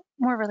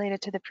more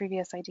related to the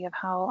previous idea of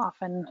how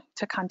often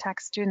to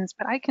contact students,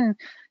 but I can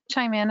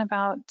chime in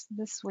about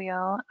this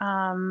wheel.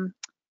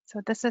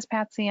 So this is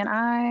Patsy, and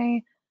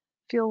I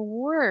feel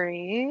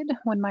worried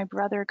when my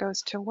brother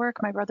goes to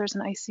work. My brother's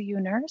an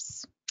ICU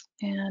nurse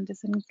and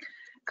is in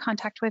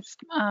contact with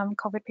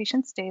COVID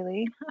patients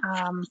daily.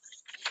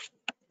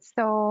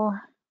 So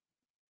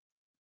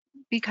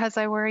because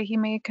I worry he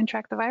may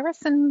contract the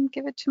virus and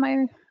give it to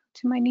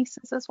my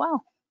nieces as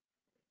well.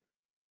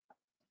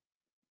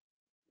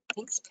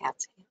 Thanks,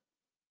 Patsy.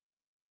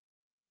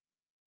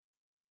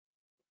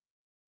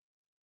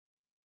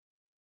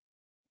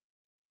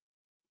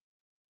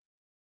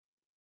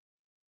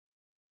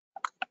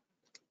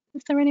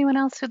 Is there anyone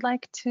else who'd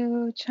like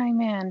to chime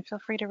in? Feel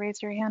free to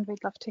raise your hand.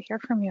 We'd love to hear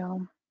from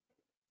you.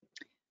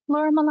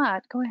 Laura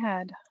Malat, go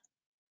ahead.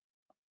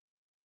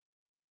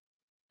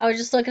 I was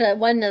just looking at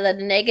one of the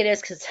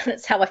negatives because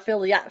that's how I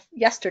feel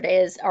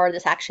yesterday or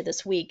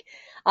this week.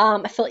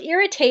 I feel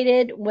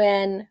irritated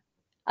when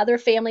other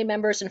family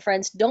members and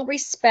friends don't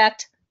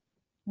respect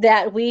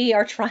that we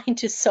are trying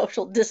to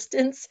social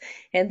distance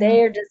and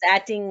they are just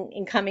acting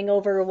and coming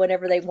over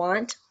whenever they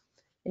want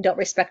and don't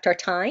respect our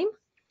time.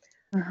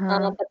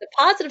 But the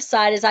positive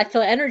side is I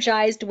feel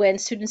energized when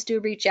students do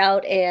reach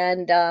out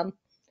and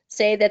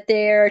say that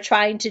they're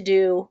trying to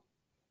do,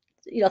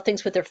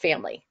 things with their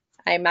family.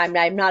 I'm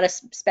not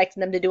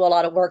expecting them to do a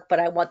lot of work, but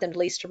I want them at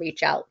least to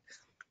reach out.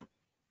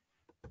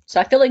 So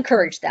I feel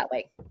encouraged that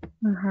way.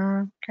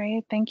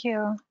 Great, thank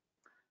you.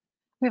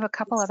 We have a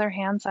couple other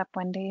hands up,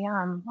 Wendy.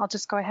 I'll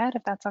just go ahead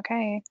if that's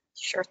okay.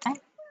 Sure thing.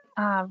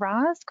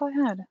 Roz, go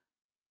ahead.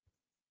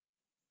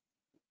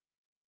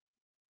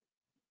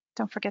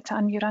 Don't forget to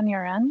unmute on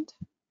your end.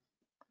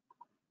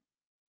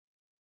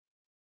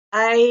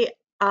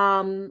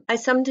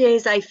 Some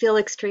days I feel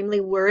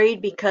extremely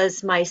worried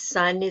because my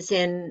son is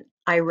in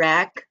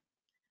Iraq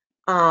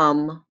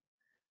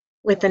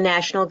with the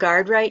National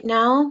Guard right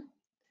now.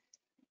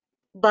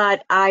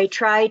 But I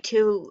try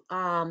to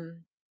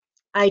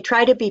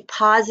be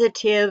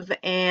positive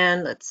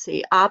and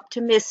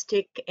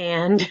optimistic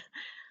and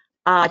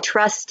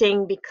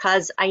trusting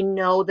because I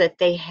know that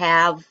they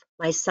have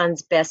my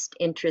son's best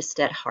interest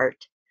at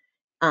heart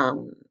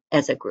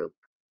as a group.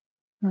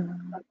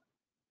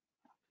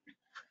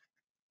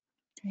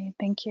 Great,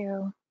 thank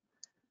you.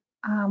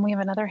 We have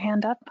another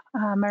hand up.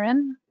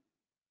 Marin?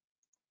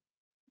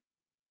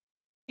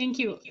 Thank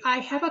you. I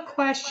have a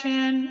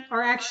question,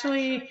 or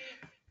actually,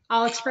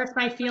 I'll express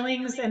my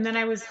feelings, and then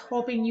I was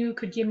hoping you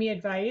could give me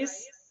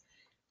advice.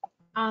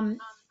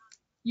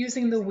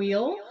 Using the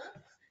wheel,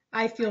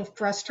 I feel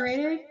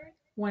frustrated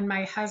when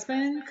my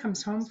husband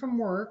comes home from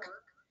work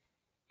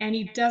and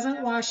he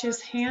doesn't wash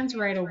his hands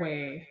right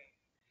away.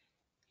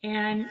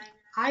 And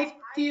I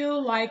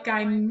feel like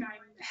I'm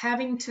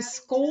having to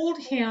scold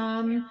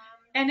him,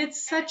 and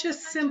it's such a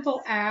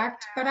simple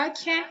act, but I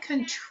can't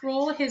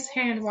control his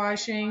hand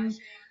washing.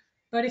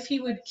 But if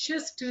he would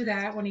just do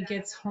that when he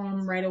gets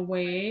home right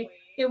away,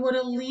 it would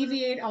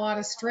alleviate a lot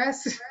of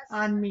stress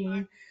on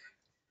me.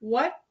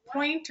 What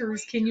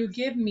pointers can you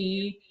give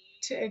me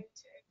to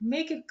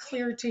make it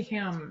clear to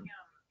him?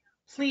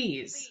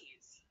 Please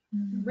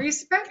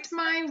respect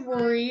my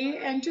worry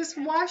and just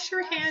wash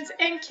your hands.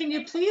 And can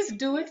you please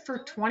do it for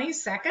 20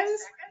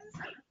 seconds?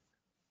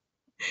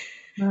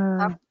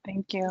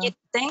 Thank you.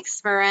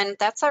 Thanks, Marin.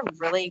 That's a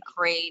really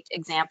great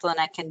example, and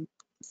I can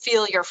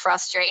feel your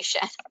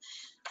frustration.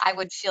 I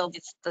would feel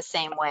the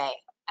same way.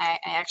 I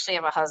actually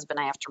have a husband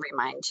I have to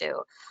remind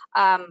too.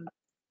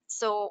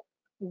 So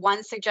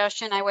one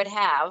suggestion I would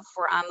have,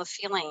 we're on this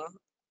feeling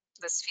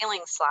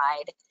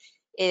slide,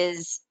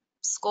 is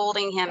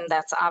scolding him.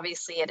 That's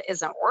obviously it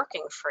isn't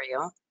working for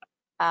you.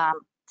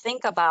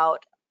 Think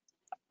about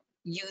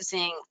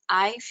using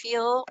I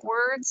feel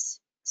words.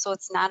 So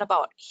it's not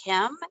about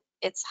him,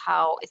 it's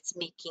how it's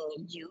making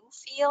you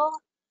feel.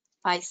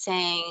 By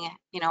saying,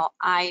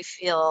 I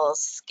feel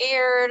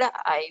scared,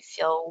 I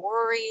feel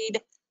worried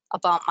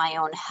about my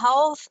own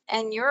health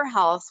and your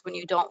health when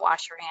you don't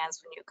wash your hands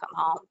when you come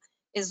home,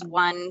 is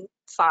one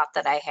thought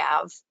that I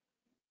have.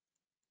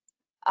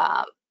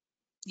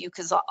 You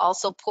could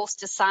also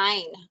post a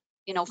sign,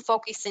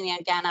 focusing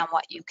again on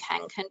what you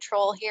can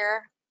control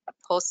here.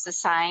 Post a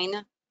sign,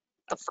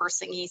 the first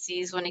thing he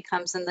sees when he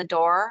comes in the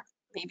door.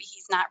 Maybe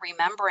he's not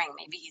remembering,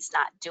 maybe he's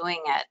not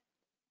doing it.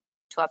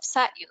 to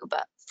upset you,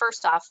 but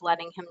first off,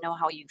 letting him know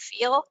how you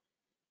feel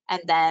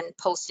and then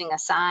posting a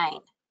sign.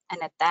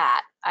 And at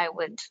that, I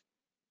would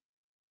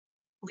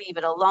leave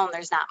it alone.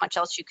 There's not much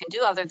else you can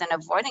do other than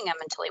avoiding him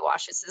until he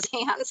washes his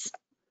hands.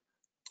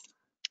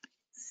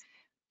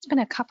 It's been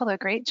a couple of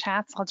great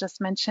chats. I'll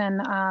just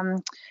mention,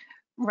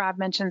 Rob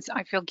mentions,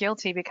 I feel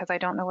guilty because I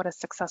don't know what a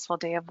successful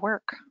day of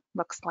work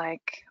looks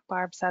like.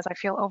 Barb says, I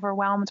feel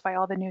overwhelmed by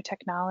all the new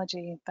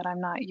technology that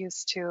I'm not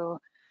used to.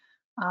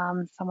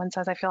 Someone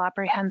says, I feel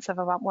apprehensive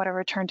about what a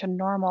return to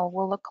normal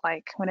will look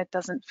like when it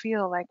doesn't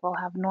feel like we'll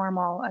have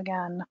normal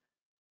again.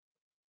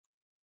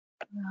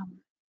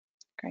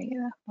 Great.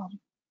 I'll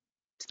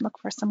just look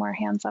for some more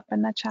hands up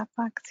in the chat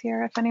box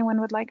here if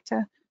anyone would like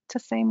to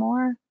say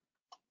more.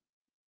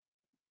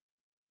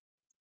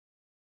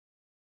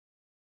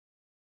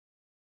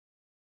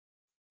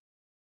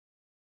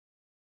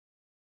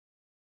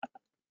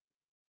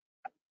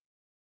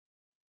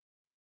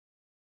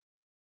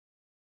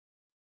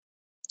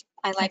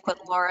 I like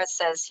what Laura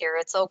says here.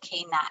 It's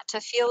okay not to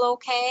feel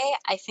okay.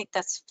 I think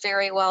that's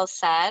very well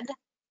said.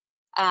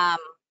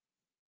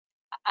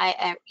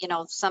 You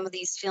know, some of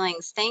these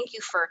feelings, thank you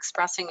for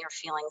expressing your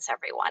feelings,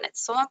 everyone.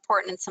 It's so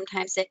important, and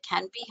sometimes it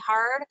can be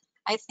hard.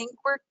 I think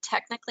we're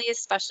technically,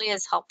 especially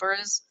as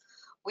helpers,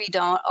 we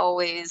don't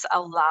always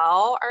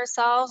allow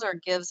ourselves or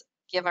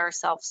give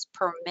ourselves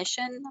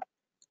permission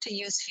to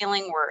use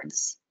feeling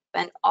words.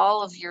 And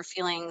all of your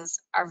feelings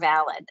are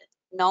valid.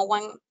 No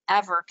one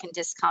ever can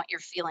discount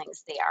your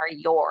feelings. They are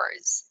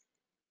yours.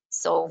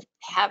 So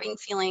having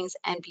feelings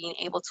and being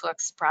able to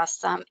express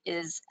them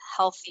is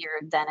healthier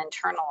than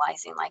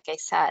internalizing, like I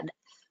said.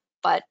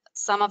 But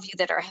some of you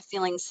that are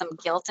feeling some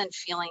guilt and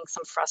feeling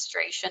some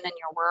frustration in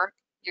your work,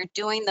 you're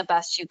doing the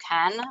best you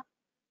can.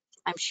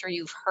 I'm sure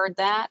you've heard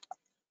that,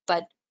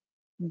 but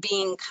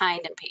being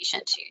kind and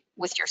patient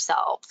with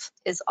yourself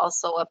is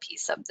also a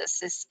piece of this.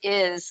 This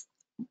is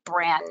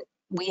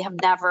we have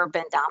never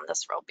been down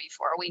this road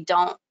before. We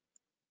don't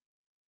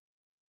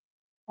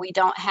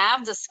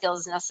have the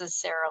skills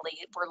necessarily.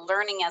 We're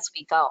learning as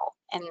we go.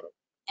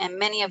 And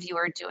many of you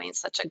are doing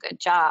such a good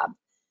job,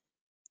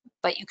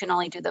 but you can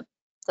only do the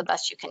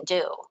best you can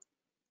do.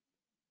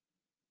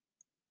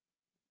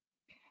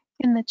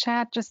 In the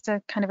chat, just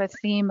a kind of a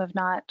theme of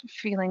not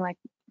feeling like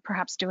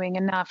perhaps doing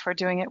enough or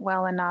doing it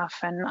well enough.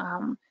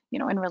 And, you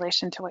know, in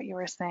relation to what you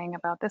were saying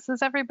about this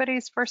is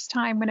everybody's first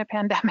time in a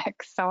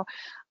pandemic. So,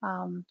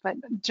 but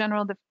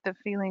general, the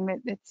feeling that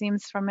it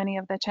seems from many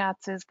of the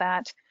chats is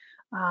that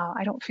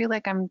I don't feel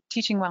like I'm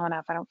teaching well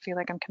enough. I don't feel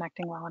like I'm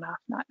connecting well enough,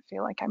 not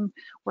feel like I'm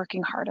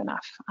working hard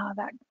enough.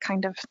 That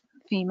kind of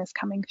theme is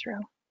coming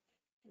through.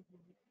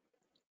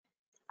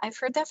 I've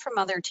heard that from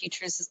other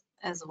teachers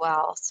as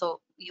well. So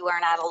you are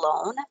not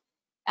alone.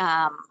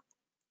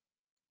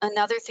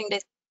 Another thing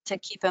to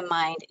keep in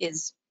mind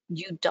is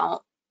you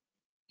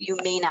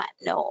may not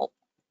know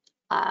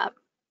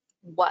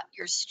what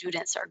your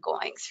students are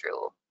going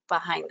through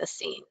behind the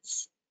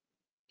scenes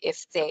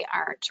if they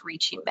aren't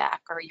reaching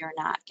back or you're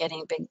not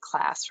getting big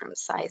classroom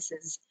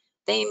sizes.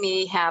 They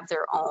may have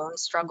their own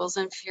struggles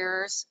and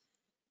fears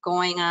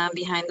going on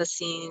behind the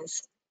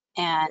scenes,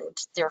 and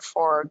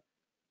therefore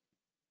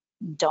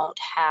don't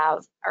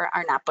have or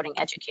are not putting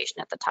education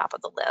at the top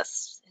of the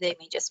list. They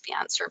may just be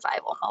on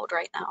survival mode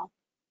right now.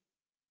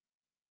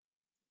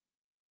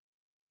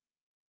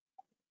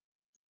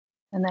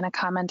 And then a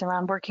comment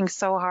around working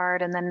so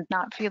hard and then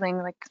not feeling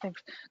like they've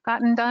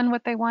gotten done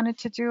what they wanted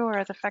to do or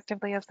as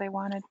effectively as they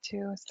wanted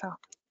to. So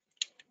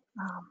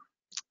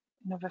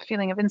kind of a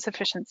feeling of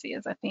insufficiency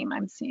is a theme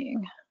I'm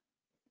seeing.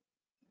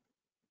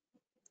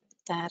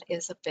 That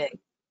is a big.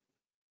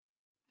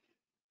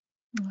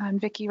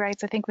 And Vicki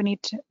writes, I think we need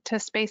to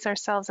space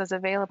ourselves as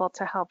available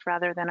to help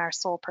rather than our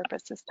sole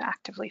purpose is to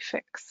actively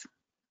fix.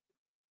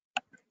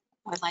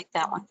 I like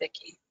that one,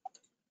 Vicki.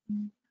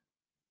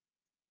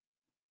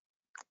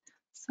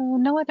 So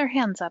no other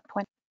hands up.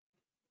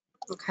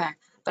 Okay,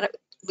 but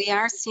we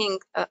are seeing,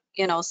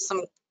 you know,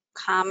 some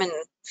common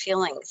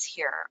feelings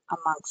here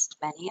amongst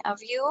many of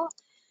you.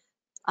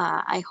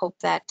 I hope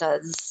that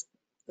does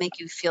make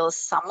you feel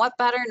somewhat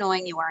better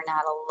knowing you are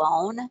not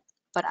alone,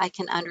 but I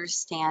can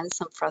understand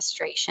some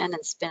frustration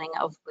and spinning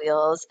of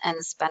wheels and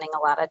spending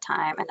a lot of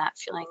time and not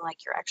feeling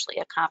like you're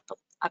actually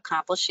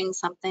accomplishing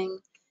something.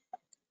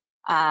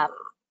 Again,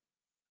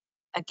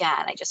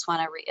 I just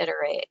want to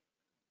reiterate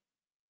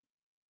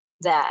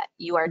that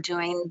you are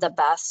doing the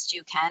best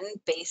you can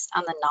based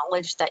on the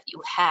knowledge that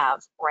you have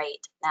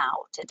right now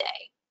today.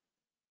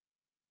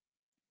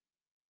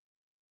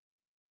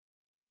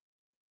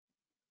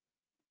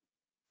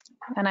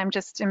 And I'm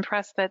just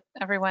impressed that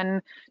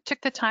everyone took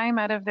the time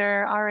out of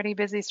their already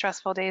busy,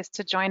 stressful days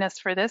to join us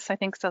for this. I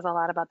think says a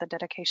lot about the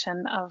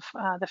dedication of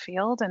the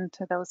field and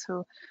to those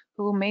who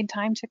made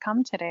time to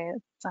come today.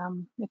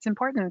 It's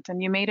important,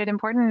 and you made it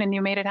important, and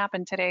you made it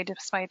happen today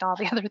despite all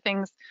the other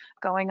things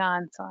going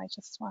on. So I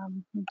just,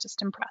 I'm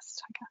just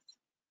impressed, I guess.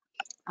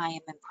 I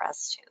am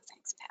impressed too.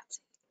 Thanks,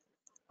 Patsy.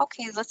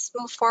 Okay, let's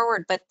move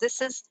forward. But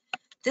this is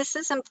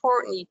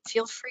important. You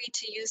feel free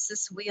to use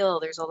this wheel.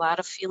 There's a lot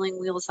of feeling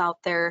wheels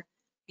out there.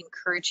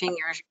 encouraging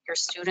your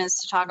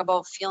students to talk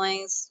about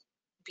feelings,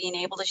 being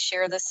able to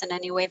share this in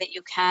any way that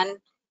you can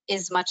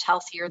is much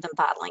healthier than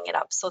bottling it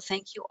up. So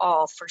thank you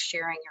all for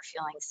sharing your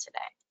feelings today.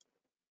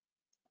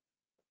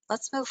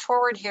 Let's move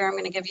forward here. I'm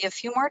going to give you a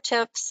few more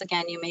tips.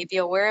 Again, you may be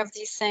aware of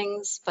these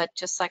things, but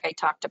just like I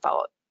talked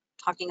about,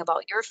 talking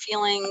about your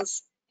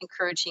feelings,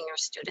 encouraging your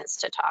students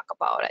to talk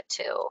about it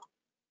too.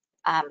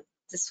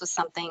 This was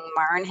something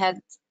Maren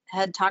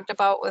had talked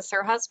about with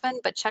her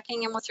husband, but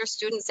checking in with your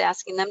students,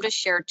 asking them to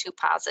share 2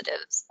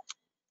 positives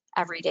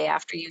every day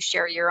after you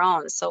share your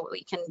own, so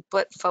we can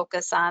put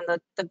focus on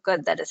the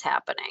good that is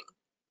happening.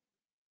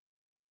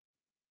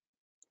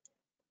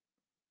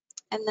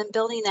 And then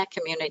building that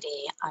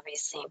community,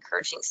 obviously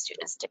encouraging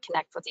students to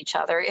connect with each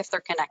other if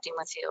they're connecting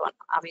with you. And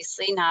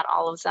obviously not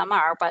all of them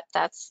are, but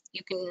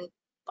you can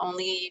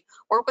only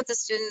work with the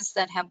students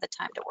that have the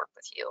time to work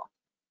with you.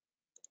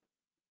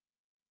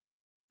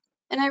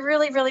 And I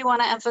really, really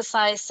want to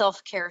emphasize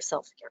self-care,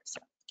 self-care,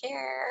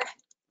 self-care.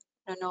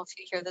 I don't know if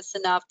you hear this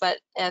enough, but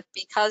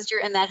because you're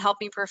in that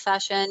helping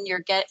profession,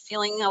 you're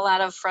feeling a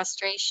lot of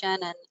frustration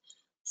and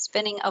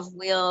spinning of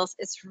wheels.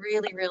 It's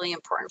really, really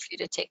important for you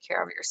to take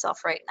care of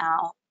yourself right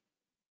now.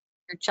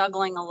 You're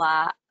juggling a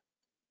lot.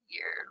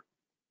 You're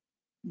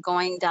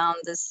going down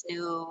this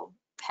new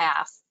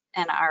path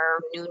and our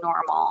new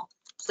normal.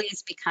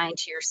 Please be kind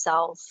to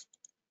yourself.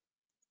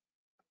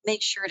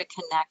 Make sure to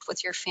connect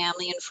with your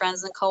family and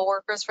friends and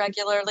coworkers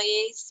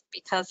regularly,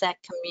 because that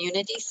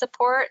community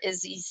support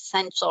is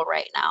essential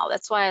right now.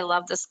 That's why I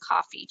love this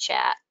coffee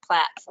chat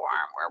platform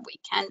where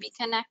we can be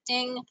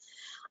connecting.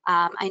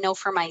 I know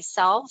for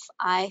myself,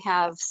 I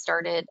have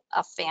started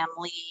a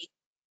family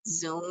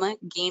Zoom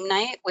game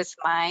night with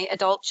my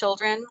adult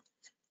children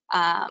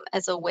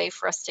as a way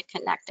for us to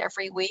connect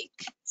every week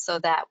so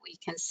that we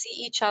can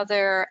see each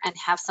other and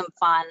have some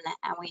fun,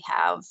 and we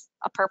have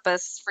a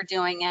purpose for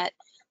doing it.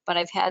 But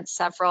I've had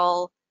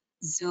several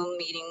Zoom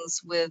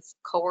meetings with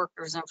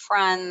coworkers and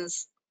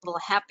friends, little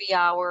happy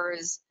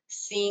hours,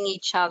 seeing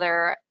each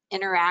other.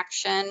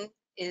 Interaction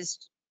is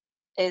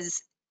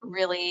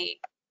really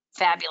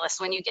fabulous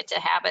when you get to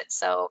have it.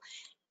 So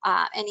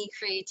any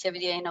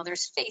creativity, I know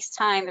there's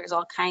FaceTime, there's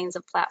all kinds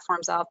of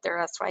platforms out there.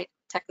 That's right,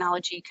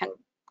 technology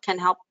can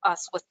help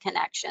us with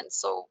connection.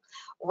 So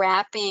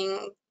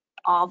wrapping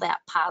all that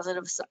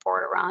positive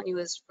support around you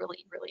is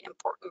really, really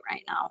important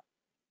right now.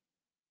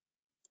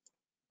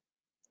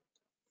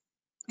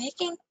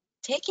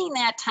 Taking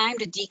that time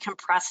to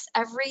decompress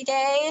every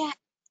day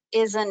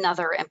is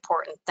another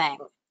important thing.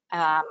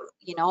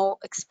 You know,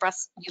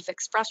 you've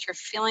expressed your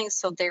feelings,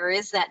 so there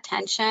is that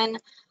tension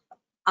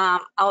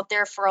out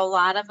there for a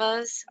lot of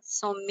us.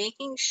 So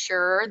making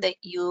sure that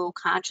you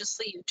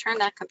consciously, you turn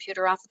that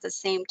computer off at the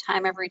same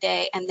time every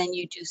day, and then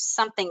you do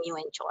something you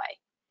enjoy,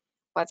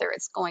 whether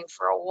it's going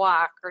for a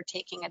walk or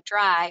taking a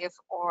drive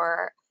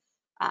or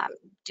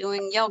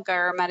doing yoga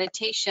or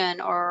meditation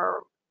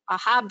or a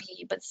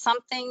hobby, but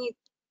something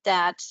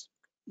that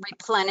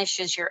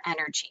replenishes your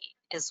energy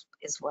is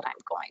what I'm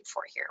going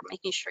for here,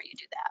 making sure you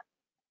do that.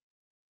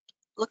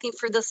 Looking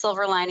for the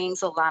silver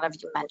linings, a lot of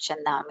you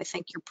mentioned them. I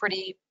think you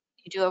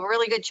do a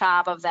really good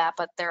job of that,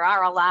 but there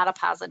are a lot of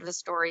positive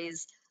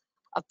stories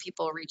of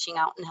people reaching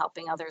out and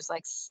helping others,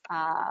 like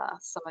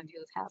some of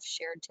you have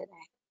shared today.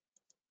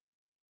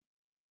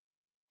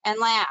 And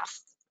laugh,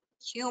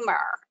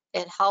 humor.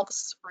 It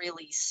helps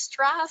release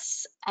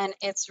stress, and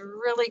it's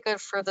really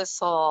good for the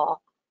soul.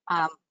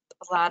 A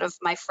lot of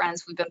my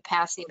friends, we've been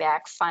passing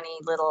back funny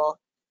little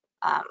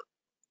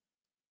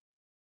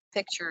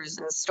pictures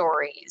and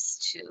stories.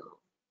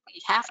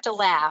 We have to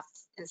laugh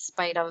in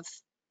spite of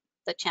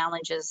the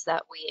challenges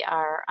that we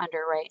are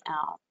under right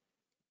now.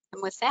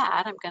 And with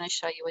that, I'm going to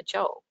show you a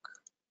joke.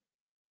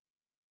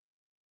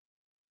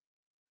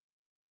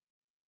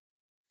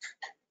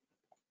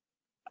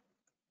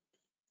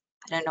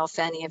 I don't know if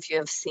any of you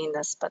have seen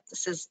this, but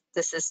this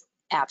is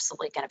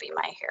absolutely going to be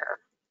my hair.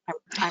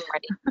 I'm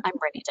ready. I'm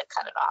ready to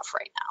cut it off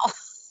right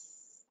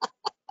now.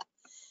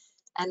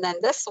 And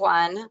then this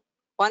one,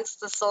 once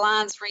the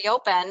salons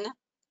reopen,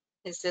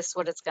 is this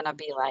what it's going to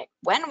be like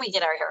when we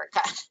get our hair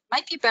cut?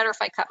 Might be better if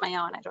I cut my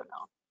own. I don't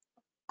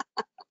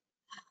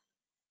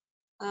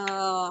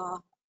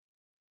know.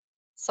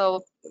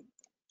 So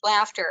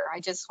laughter. I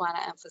just want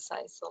to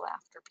emphasize the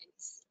laughter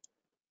piece.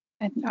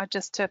 And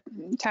just to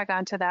tag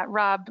on to that,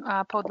 Rob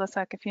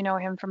Podlasek, if you know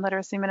him from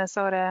Literacy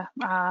Minnesota,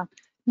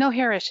 no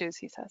hair issues,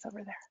 he says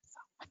over there.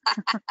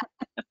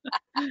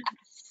 So.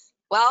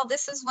 Well,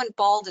 this is when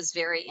bald is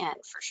very in,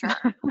 for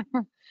sure.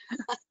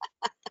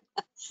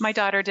 My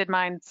daughter did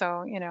mine,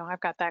 so, you know, I've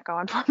got that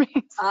going for me.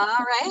 So. All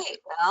right.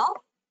 Well,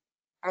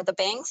 are the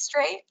bangs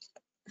straight?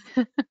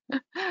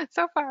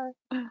 So far.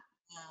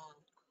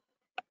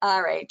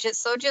 All right.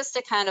 Just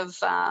to kind of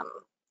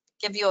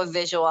give you a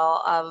visual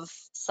of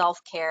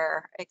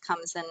self-care. It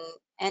comes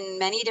in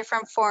many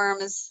different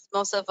forms.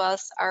 Most of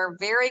us are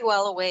very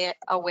well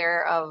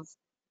aware of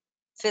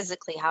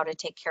physically how to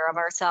take care of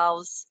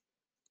ourselves,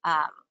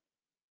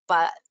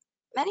 but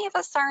many of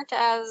us aren't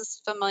as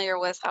familiar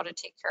with how to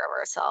take care of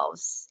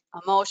ourselves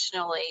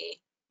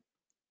emotionally,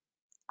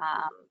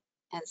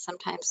 and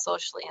sometimes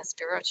socially and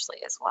spiritually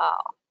as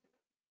well.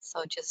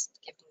 So just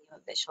giving you a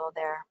visual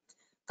there.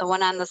 The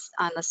one on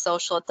the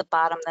social at the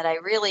bottom that I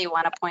really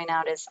want to point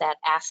out is that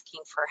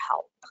asking for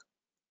help.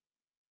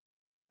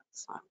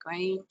 So I'm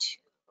going to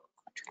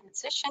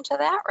transition to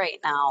that right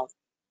now.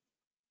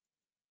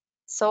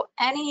 So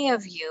any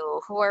of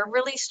you who are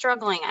really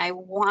struggling, I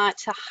want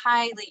to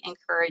highly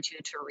encourage you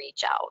to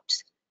reach out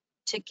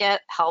to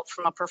get help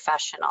from a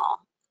professional.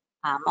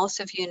 Most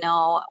of you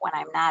know when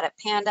I'm not at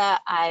PANDA,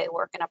 I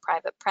work in a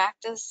private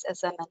practice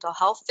as a mental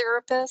health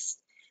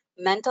therapist.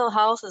 Mental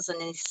health is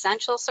an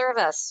essential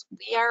service.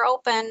 We are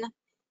open,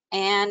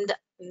 and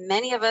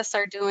many of us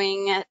are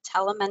doing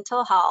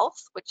telemental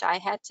health, which I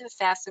had to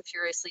fast and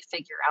furiously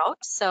figure out.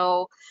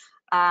 So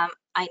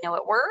I know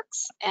it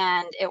works,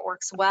 and it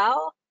works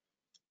well.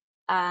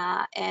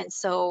 And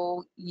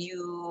so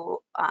you,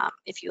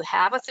 if you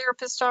have a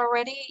therapist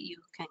already, you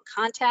can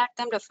contact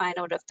them to find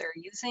out if they're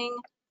using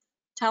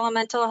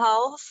telemental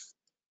health.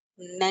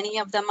 Many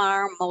of them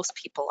are, most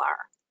people are.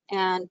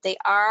 And they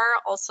are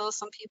also,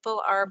 some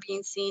people are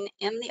being seen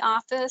in the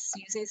office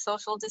using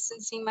social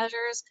distancing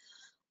measures,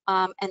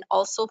 and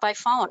also by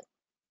phone.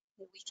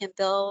 We can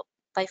bill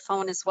by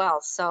phone as well.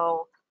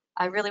 So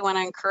I really want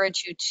to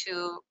encourage you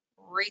to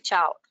reach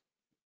out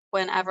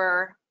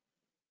whenever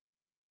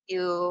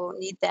you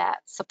need that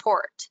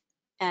support,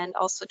 and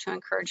also to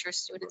encourage your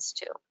students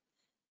too.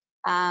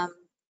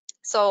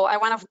 So I'm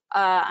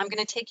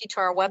going to take you to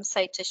our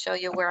website to show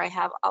you where I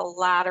have a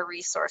lot of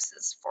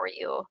resources for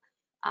you.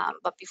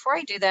 But before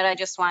I do that, I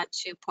just want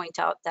to point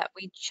out that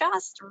we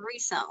just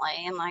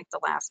recently, in like the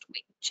last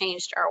week,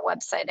 changed our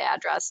website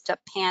address to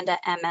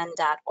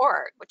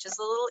pandamn.org, which is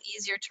a little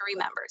easier to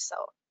remember. So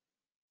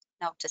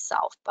note to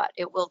self, but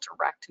it will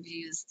direct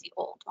views the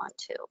old one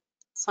too.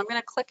 So I'm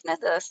going to click into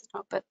this,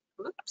 but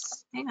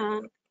oops, hang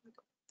on,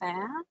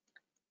 back.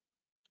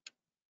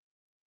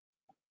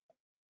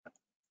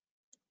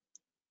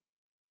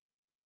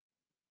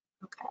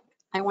 Okay,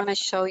 I want to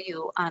show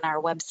you on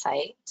our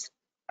website.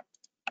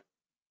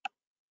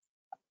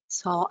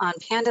 So on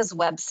PANDA's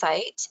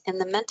website, in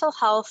the mental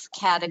health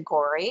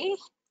category,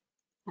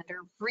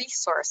 under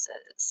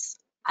resources,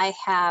 I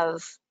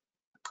have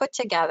put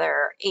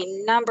together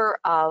a number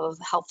of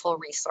helpful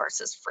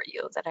resources for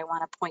you that I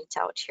want to point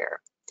out here.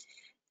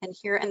 And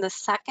here in the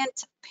second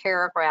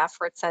paragraph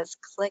where it says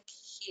click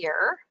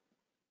here,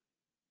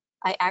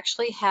 I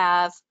actually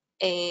have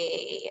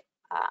a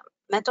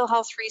mental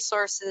health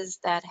resources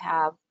that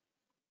have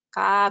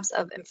gobs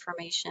of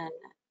information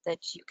that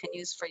you can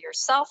use for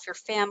yourself, your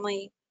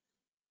family,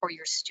 or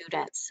your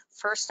students.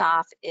 First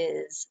off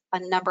is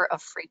a number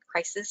of free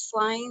crisis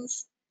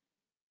lines.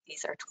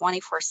 These are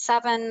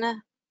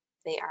 24/7.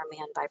 They are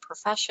manned by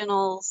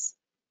professionals.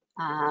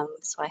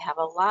 So I have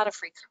a lot of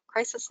free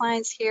crisis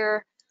lines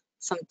here,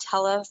 some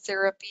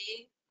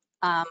teletherapy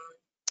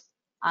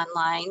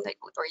online,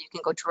 or you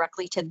can go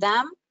directly to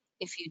them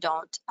if you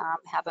don't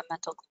have a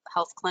mental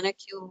health clinic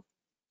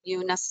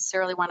you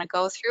necessarily want to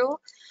go through.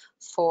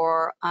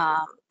 For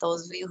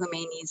those of you who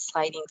may need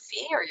sliding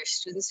fee, or your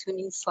students who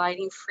need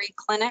sliding free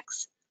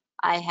clinics,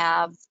 I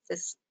have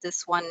this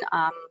one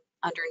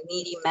under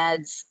needy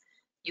meds.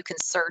 You can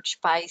search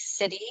by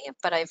city,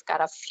 but I've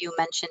got a few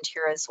mentioned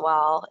here as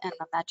well in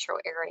the metro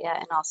area,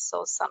 and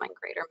also some in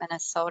greater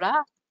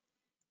Minnesota.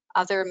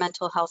 Other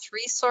mental health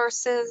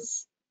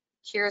resources,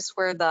 here's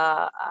where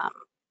the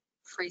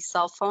free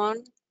cell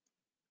phone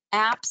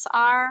apps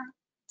are.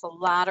 There's a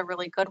lot of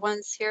really good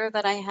ones here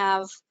that I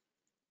have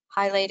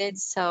highlighted,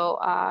 so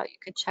you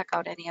could check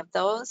out any of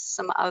those.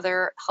 Some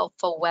other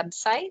helpful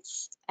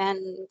websites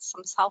and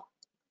some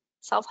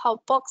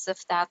self-help books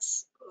if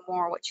that's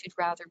more what you'd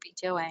rather be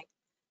doing.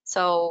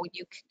 So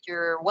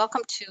you're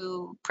welcome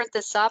to print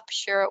this up,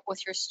 share it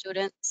with your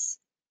students.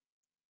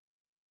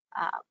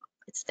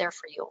 It's there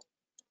for you.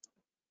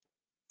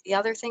 The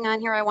other thing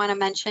on here I want to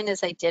mention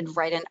is I did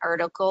write an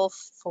article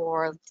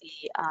for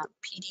the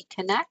PD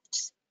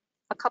Connect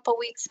a couple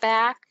weeks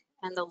back,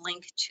 and the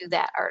link to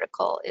that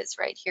article is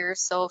right here.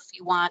 So if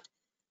you want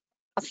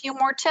a few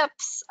more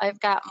tips, I've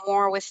got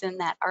more within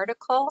that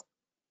article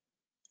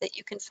that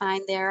you can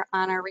find there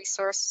on our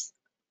resource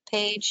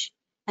page.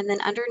 And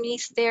then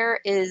underneath there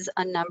is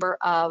a number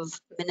of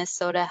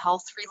Minnesota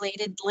health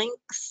related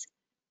links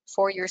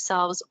for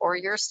yourselves or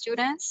your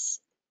students.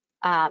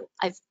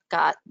 I've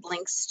got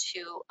links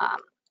to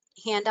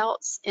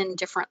handouts in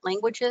different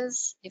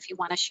languages if you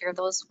want to share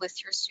those with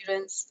your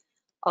students.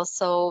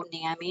 Also,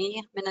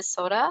 NAMI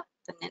Minnesota,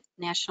 the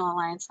National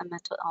Alliance on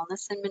Mental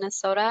Illness in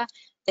Minnesota,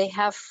 they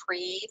have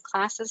free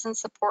classes and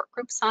support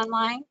groups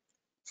online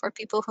for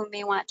people who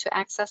may want to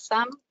access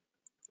them.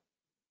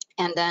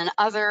 And then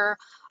other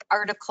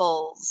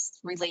articles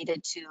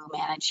related to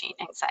managing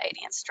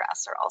anxiety and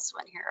stress are also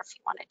in here if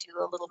you want to do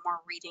a little more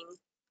reading,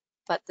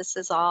 but this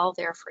is all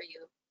there for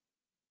you.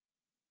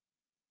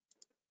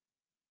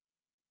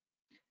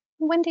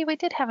 Wendy, we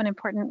did have an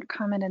important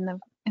comment in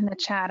the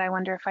chat. I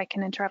wonder if I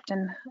can interrupt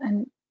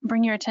and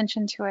bring your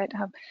attention to it.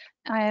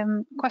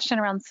 Question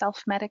around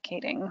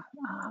self-medicating.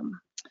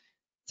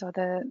 So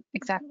the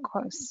exact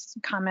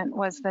comment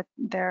was that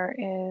there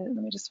is,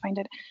 let me just find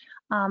it,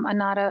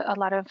 not a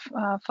lot of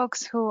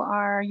folks who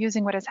are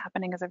using what is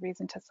happening as a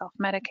reason to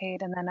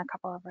self-medicate, and then a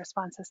couple of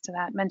responses to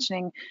that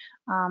mentioning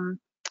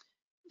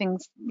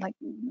things like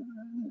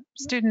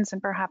students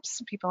and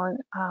perhaps people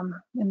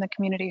in the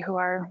community who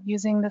are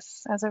using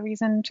this as a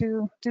reason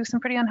to do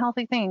some pretty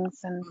unhealthy things.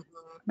 And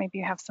maybe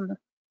you have some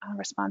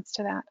response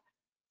to that.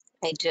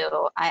 I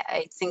do.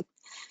 I think,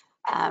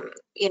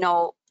 you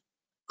know,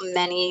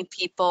 many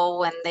people,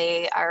 when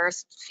they are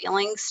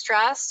feeling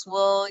stress,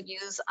 will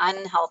use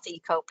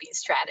unhealthy coping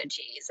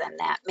strategies, and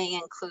that may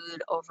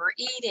include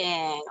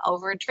overeating,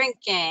 over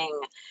drinking.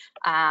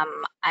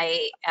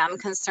 I am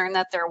concerned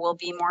that there will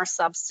be more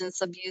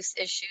substance abuse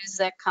issues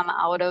that come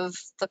out of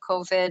the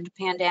COVID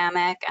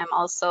pandemic. I'm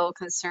also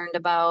concerned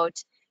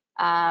about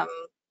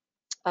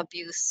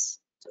abuse,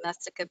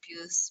 domestic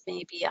abuse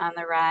may be on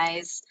the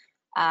rise.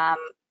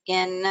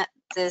 In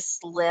this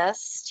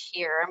list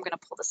here, I'm going to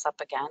pull this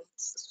up again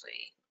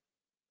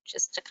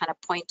just to kind of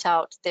point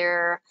out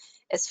there,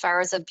 as far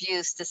as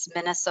abuse, this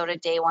Minnesota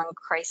Day One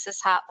Crisis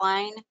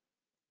Hotline,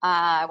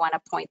 I want to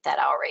point that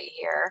out right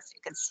here, if you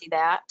can see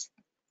that.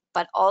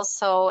 But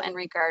also in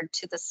regard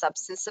to the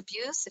substance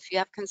abuse, if you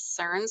have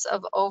concerns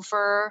of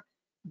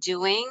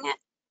overdoing,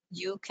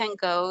 you can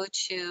go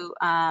to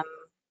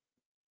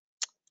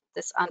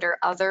this under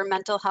other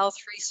mental health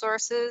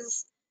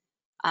resources.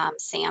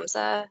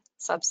 SAMHSA,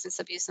 Substance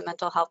Abuse and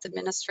Mental Health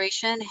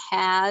Administration,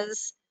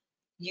 has,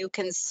 you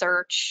can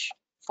search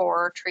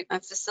for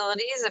treatment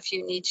facilities if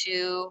you need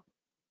to,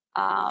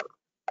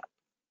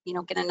 you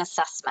know, get an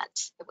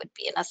assessment. It would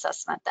be an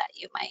assessment that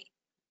you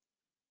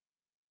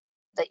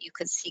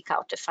could seek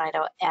out to find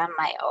out, am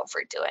I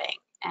overdoing?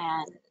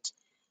 And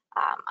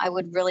I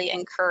would really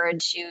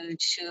encourage you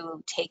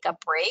to take a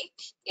break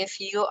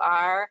if you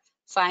are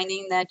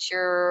finding that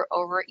you're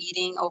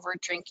overeating, over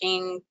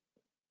drinking.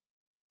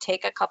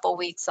 Take a couple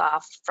weeks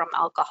off from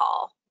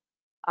alcohol.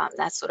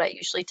 That's what I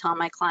usually tell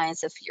my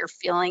clients. If you're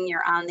feeling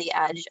you're on the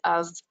edge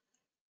of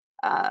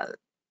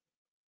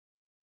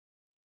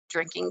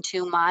drinking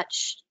too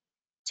much,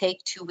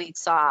 take 2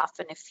 weeks off.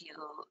 And if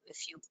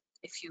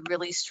you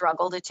really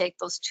struggle to take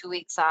those 2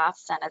 weeks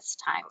off, then it's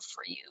time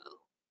for you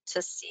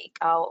to seek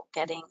out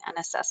getting an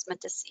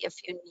assessment to see if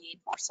you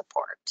need more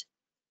support.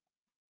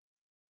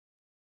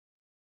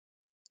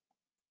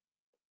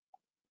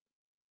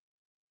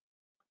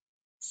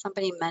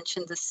 Somebody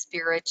mentioned the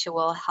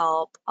spiritual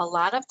help. A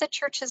lot of the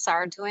churches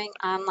are doing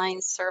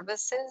online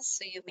services,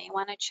 so you may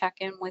want to check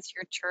in with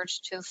your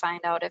church to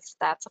find out if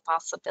that's a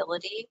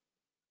possibility.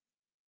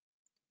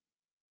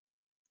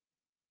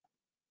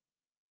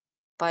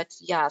 But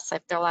yes,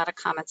 there are a lot of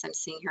comments I'm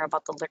seeing here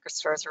about the liquor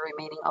stores are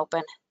remaining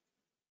open.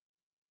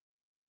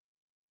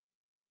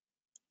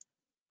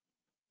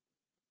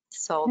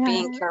 So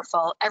being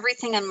careful,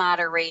 everything in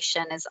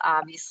moderation is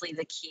obviously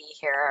the key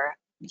here.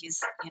 You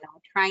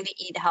know, trying to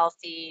eat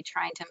healthy,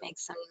 trying to make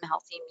some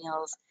healthy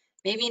meals,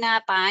 maybe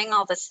not buying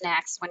all the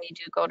snacks when you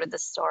do go to the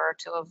store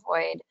to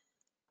avoid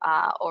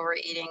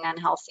overeating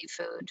unhealthy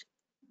food.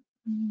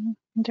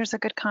 There's a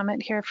good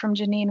comment here from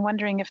Janine,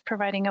 wondering if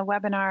providing a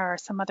webinar or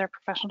some other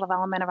professional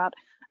development about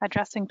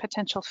addressing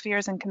potential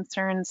fears and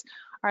concerns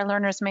our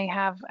learners may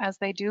have as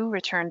they do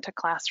return to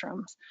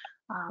classrooms.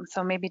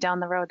 So maybe down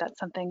the road, that's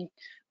something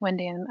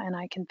Wendy and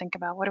I can think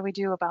about. What do we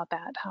do about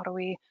that? How do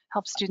we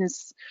help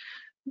students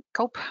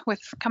cope with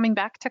coming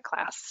back to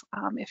class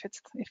if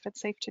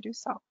it's safe to do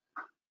so?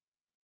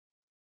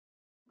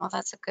 Well,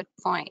 that's a good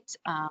point,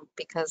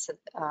 because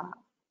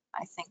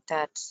I think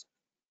that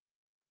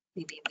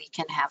maybe we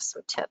can have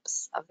some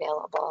tips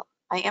available.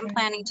 I am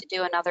planning to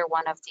do another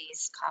one of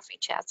these coffee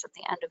chats at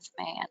the end of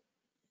May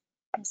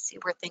and see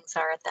where things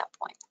are at that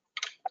point.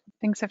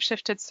 Things have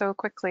shifted so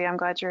quickly. I'm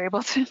glad you're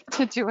able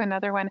to do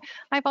another one.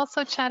 I've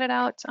also chatted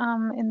out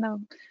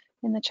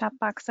in the chat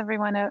box,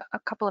 everyone, a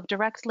couple of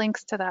direct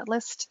links to that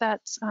list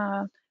that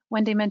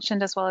Wendy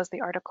mentioned, as well as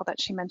the article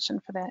that she mentioned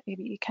for the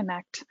ABE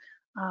Connect.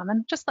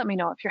 And just let me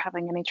know if you're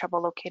having any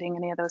trouble locating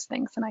any of those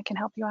things, and I can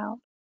help you out.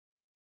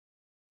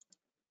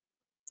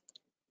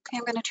 Okay,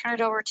 I'm going to turn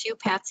it over to you,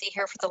 Patsy,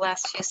 here for the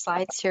last few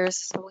slides here.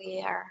 So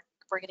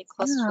we're getting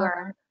close to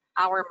our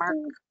hour mark.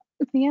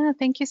 Yeah,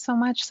 thank you so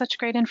much. Such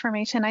great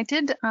information. I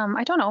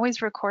don't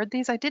always record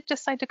these. I did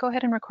decide to go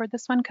ahead and record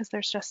this one because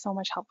there's just so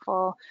much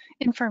helpful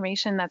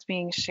information that's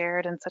being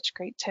shared and such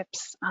great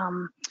tips.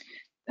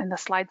 And the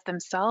slides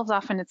themselves,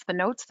 often it's the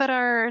notes that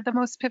are the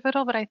most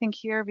pivotal, but I think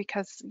here,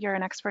 because you're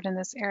an expert in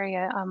this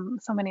area,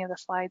 so many of the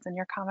slides and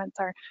your comments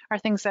are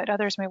things that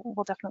others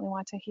will definitely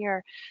want to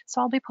hear.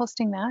 So I'll be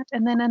posting that.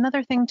 And then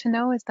another thing to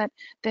know is that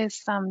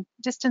this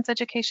distance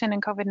education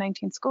and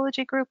COVID-19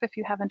 Schoology group, if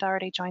you haven't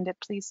already joined it,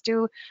 please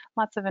do.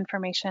 Lots of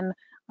information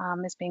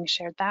is being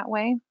shared that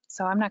way.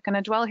 So I'm not going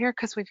to dwell here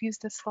because we've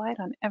used this slide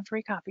on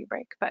every coffee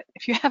break, but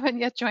if you haven't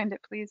yet joined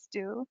it, please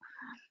do.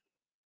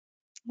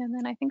 And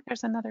then I think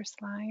there's another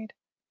slide.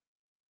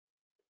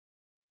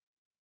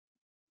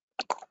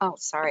 Oh,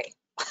 sorry.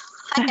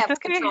 I have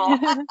control.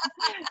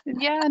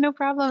 Yeah, no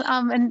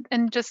problem.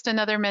 And just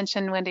another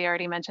mention, Wendy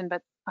already mentioned,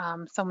 but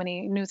So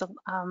many news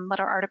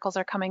letter articles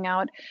are coming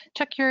out.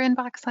 Check your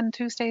inbox on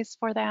Tuesdays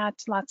for that.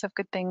 Lots of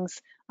good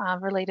things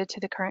related to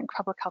the current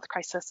public health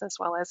crisis, as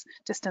well as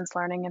distance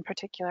learning in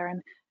particular,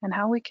 and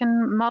how we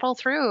can muddle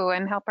through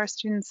and help our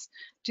students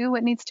do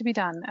what needs to be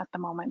done at the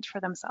moment for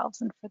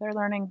themselves and for their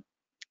learning.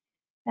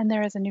 And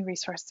there is a new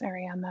resource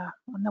area on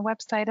the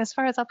website. As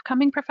far as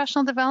upcoming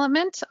professional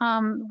development,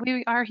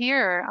 we are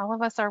here. All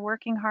of us are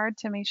working hard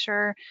to make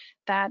sure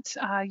that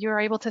you're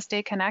able to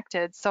stay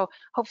connected. So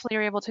hopefully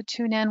you're able to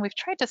tune in. We've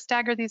tried to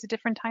stagger these at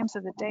different times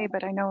of the day,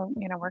 but I know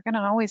we're going to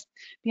always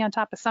be on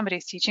top of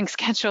somebody's teaching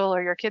schedule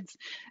or your kids'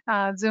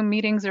 Zoom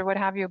meetings or what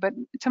have you. But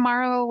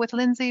tomorrow with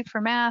Lindsay for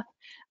math,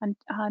 and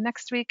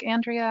next week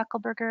Andrea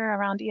Eckelberger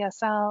around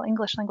ESL,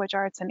 English Language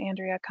Arts, and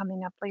Andrea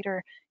coming up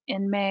later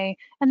in May.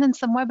 And then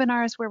some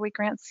webinars where we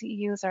grant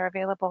CEUs are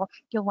available.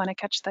 You'll want to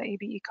catch the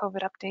ABE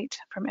COVID update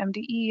from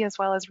MDE, as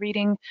well as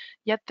reading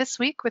yet this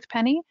week with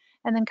Penny.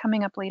 And then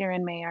coming up later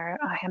in May are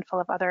a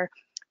handful of other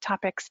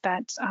topics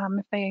that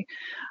if they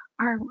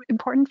are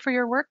important for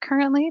your work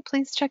currently,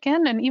 please check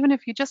in. And even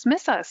if you just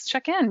miss us,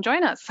 check in,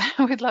 join us.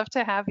 We'd love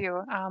to have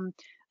you.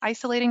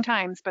 Isolating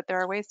times, but there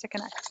are ways to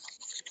connect.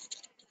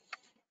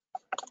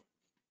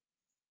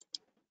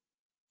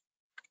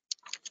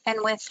 And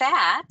with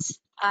that,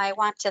 I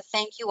want to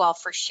thank you all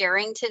for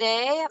sharing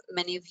today.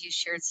 Many of you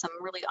shared some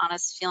really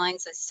honest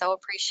feelings. I so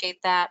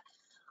appreciate that.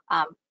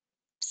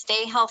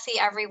 Stay healthy,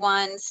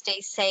 everyone.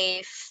 Stay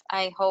safe.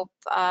 I hope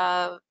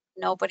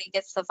nobody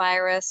gets the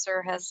virus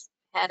or has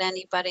had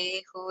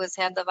anybody who has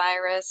had the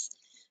virus.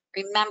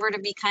 Remember to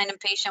be kind and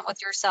patient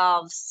with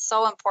yourselves.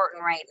 So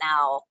important right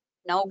now.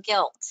 No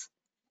guilt.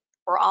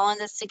 We're all in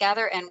this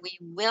together, and we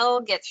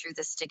will get through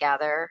this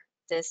together.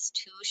 This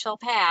too shall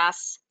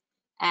pass.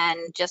 And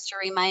just a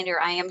reminder,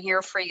 I am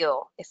here for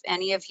you. If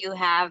any of you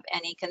have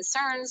any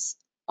concerns,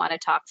 want to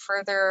talk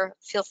further,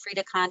 feel free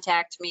to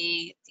contact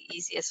me. The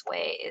easiest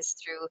way is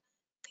through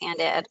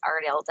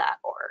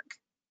panda@ardl.org.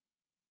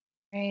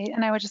 Great,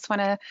 and I would just want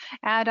to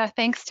add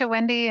thanks to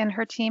Wendy and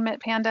her team at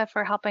PANDA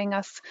for helping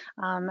us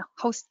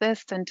host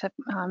this and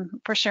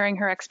for sharing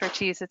her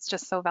expertise. It's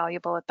just so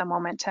valuable at the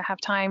moment to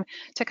have time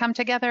to come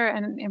together,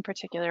 and in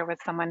particular with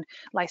someone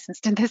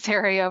licensed in this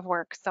area of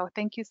work. So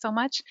thank you so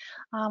much.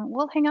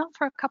 We'll hang out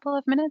for a couple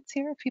of minutes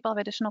here if people have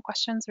additional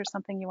questions or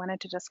something you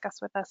wanted to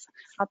discuss with us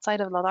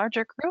outside of the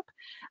larger group,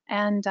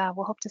 and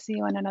we'll hope to see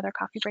you in another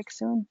coffee break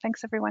soon.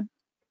 Thanks, everyone.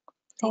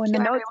 Thank and you,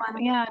 the notes,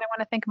 everyone. yeah, and I want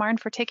to thank Maren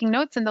for taking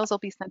notes, and those will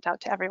be sent out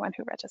to everyone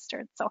who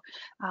registered. So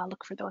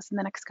look for those in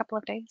the next couple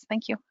of days.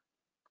 Thank you.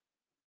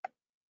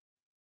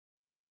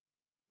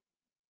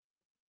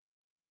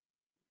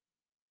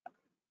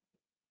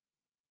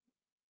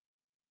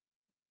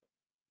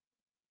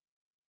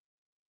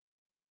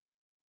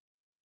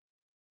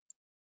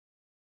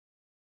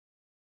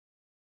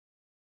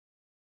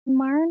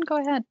 Maren, go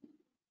ahead.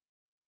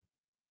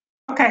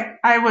 Okay,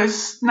 I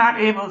was not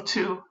able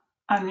to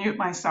unmute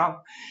myself.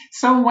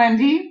 So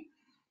Wendy,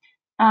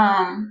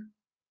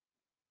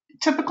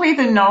 typically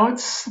the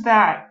notes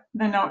that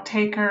the note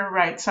taker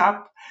writes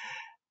up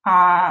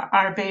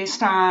are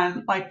based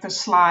on like the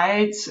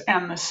slides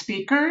and the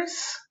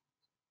speakers.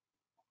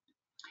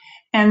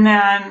 And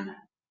then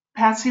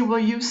Patsy, will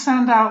you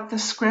send out the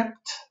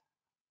script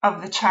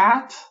of the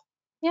chat?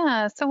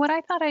 Yeah, so what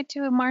I thought I'd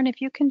do, Maren, if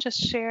you can just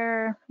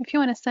share, if you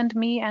want to send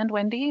me and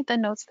Wendy the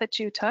notes that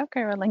you took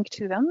or a link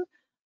to them,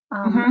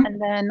 and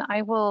then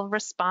I will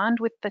respond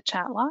with the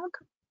chat log.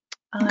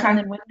 Okay. And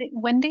then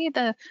Wendy,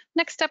 the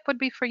next step would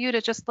be for you to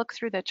just look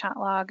through the chat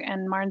log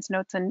and Maren's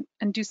notes and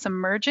do some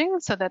merging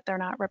so that they're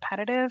not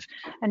repetitive.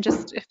 And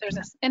just if there's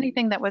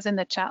anything that was in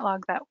the chat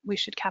log that we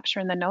should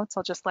capture in the notes,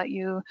 I'll just let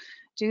you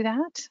do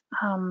that.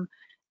 And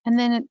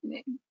then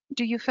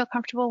do you feel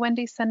comfortable,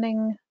 Wendy,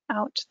 sending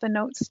out the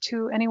notes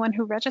to anyone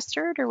who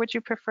registered, or would you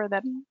prefer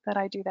that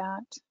I do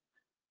that?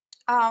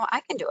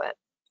 I can do it.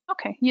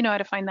 Okay, you know how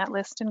to find that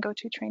list and go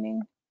to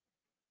training.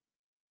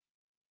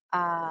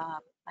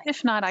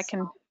 If not, I can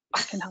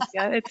help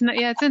you. It's not,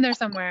 yeah, it's in there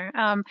somewhere.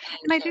 And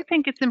I do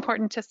think it's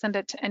important to send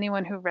it to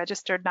anyone who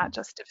registered, not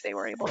just if they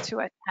were able to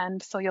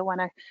attend. So you'll want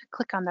to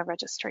click on the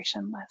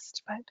registration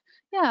list. But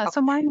yeah,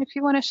 so Martin, if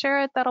you want to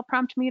share it, that'll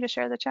prompt me to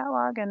share the chat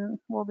log, and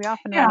we'll be off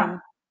and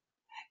running.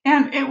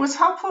 And it was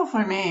helpful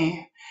for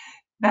me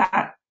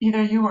that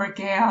either you or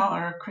Gail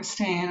or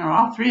Christine or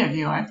all three of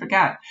you, I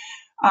forget.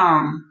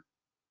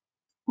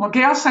 Well,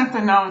 Gail sent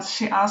the notes.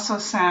 She also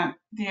sent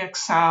the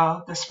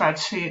Excel, the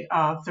spreadsheet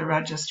of the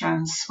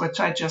registrants, which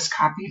I just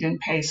copied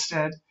and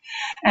pasted,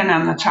 and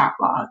then the chat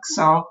log.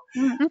 So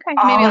okay.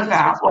 all of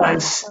that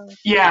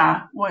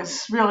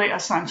was really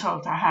essential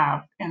to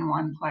have in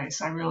one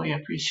place. I really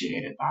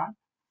appreciated that.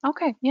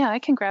 Okay, yeah, I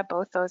can grab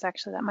both those.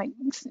 Actually, that might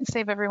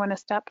save everyone a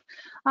step.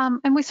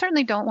 And we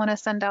certainly don't want to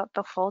send out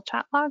the full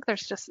chat log.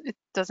 It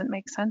doesn't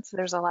make sense.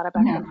 There's a lot of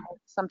back and forth,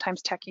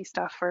 sometimes techie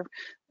stuff or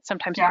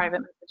sometimes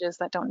private messages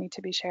that don't need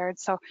to be shared.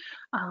 So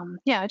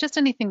yeah, just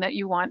anything that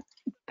you want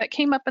that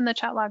came up in the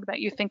chat log that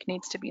you think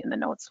needs to be in the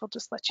notes, we'll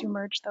just let you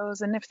merge those.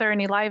 And if there are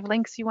any live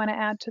links you want to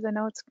add to the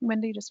notes,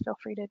 Wendy, just feel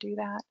free to do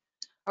that.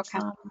 Okay.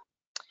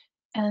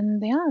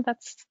 And yeah,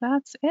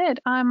 that's it.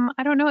 I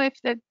don't know if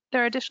there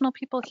are additional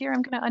people here.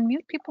 I'm going to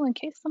unmute people in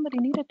case somebody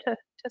needed to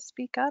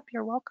speak up.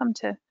 You're welcome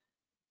to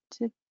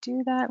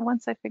do that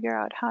once I figure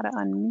out how to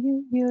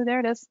unmute you.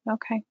 There it is.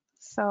 Okay.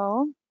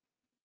 So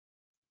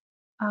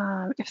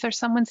if there's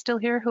someone still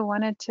here who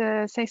wanted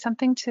to say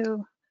something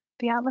to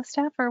the Atlas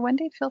staff or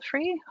Wendy, feel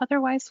free.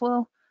 Otherwise,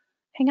 we'll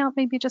hang out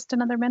maybe just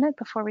another minute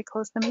before we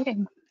close the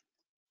meeting.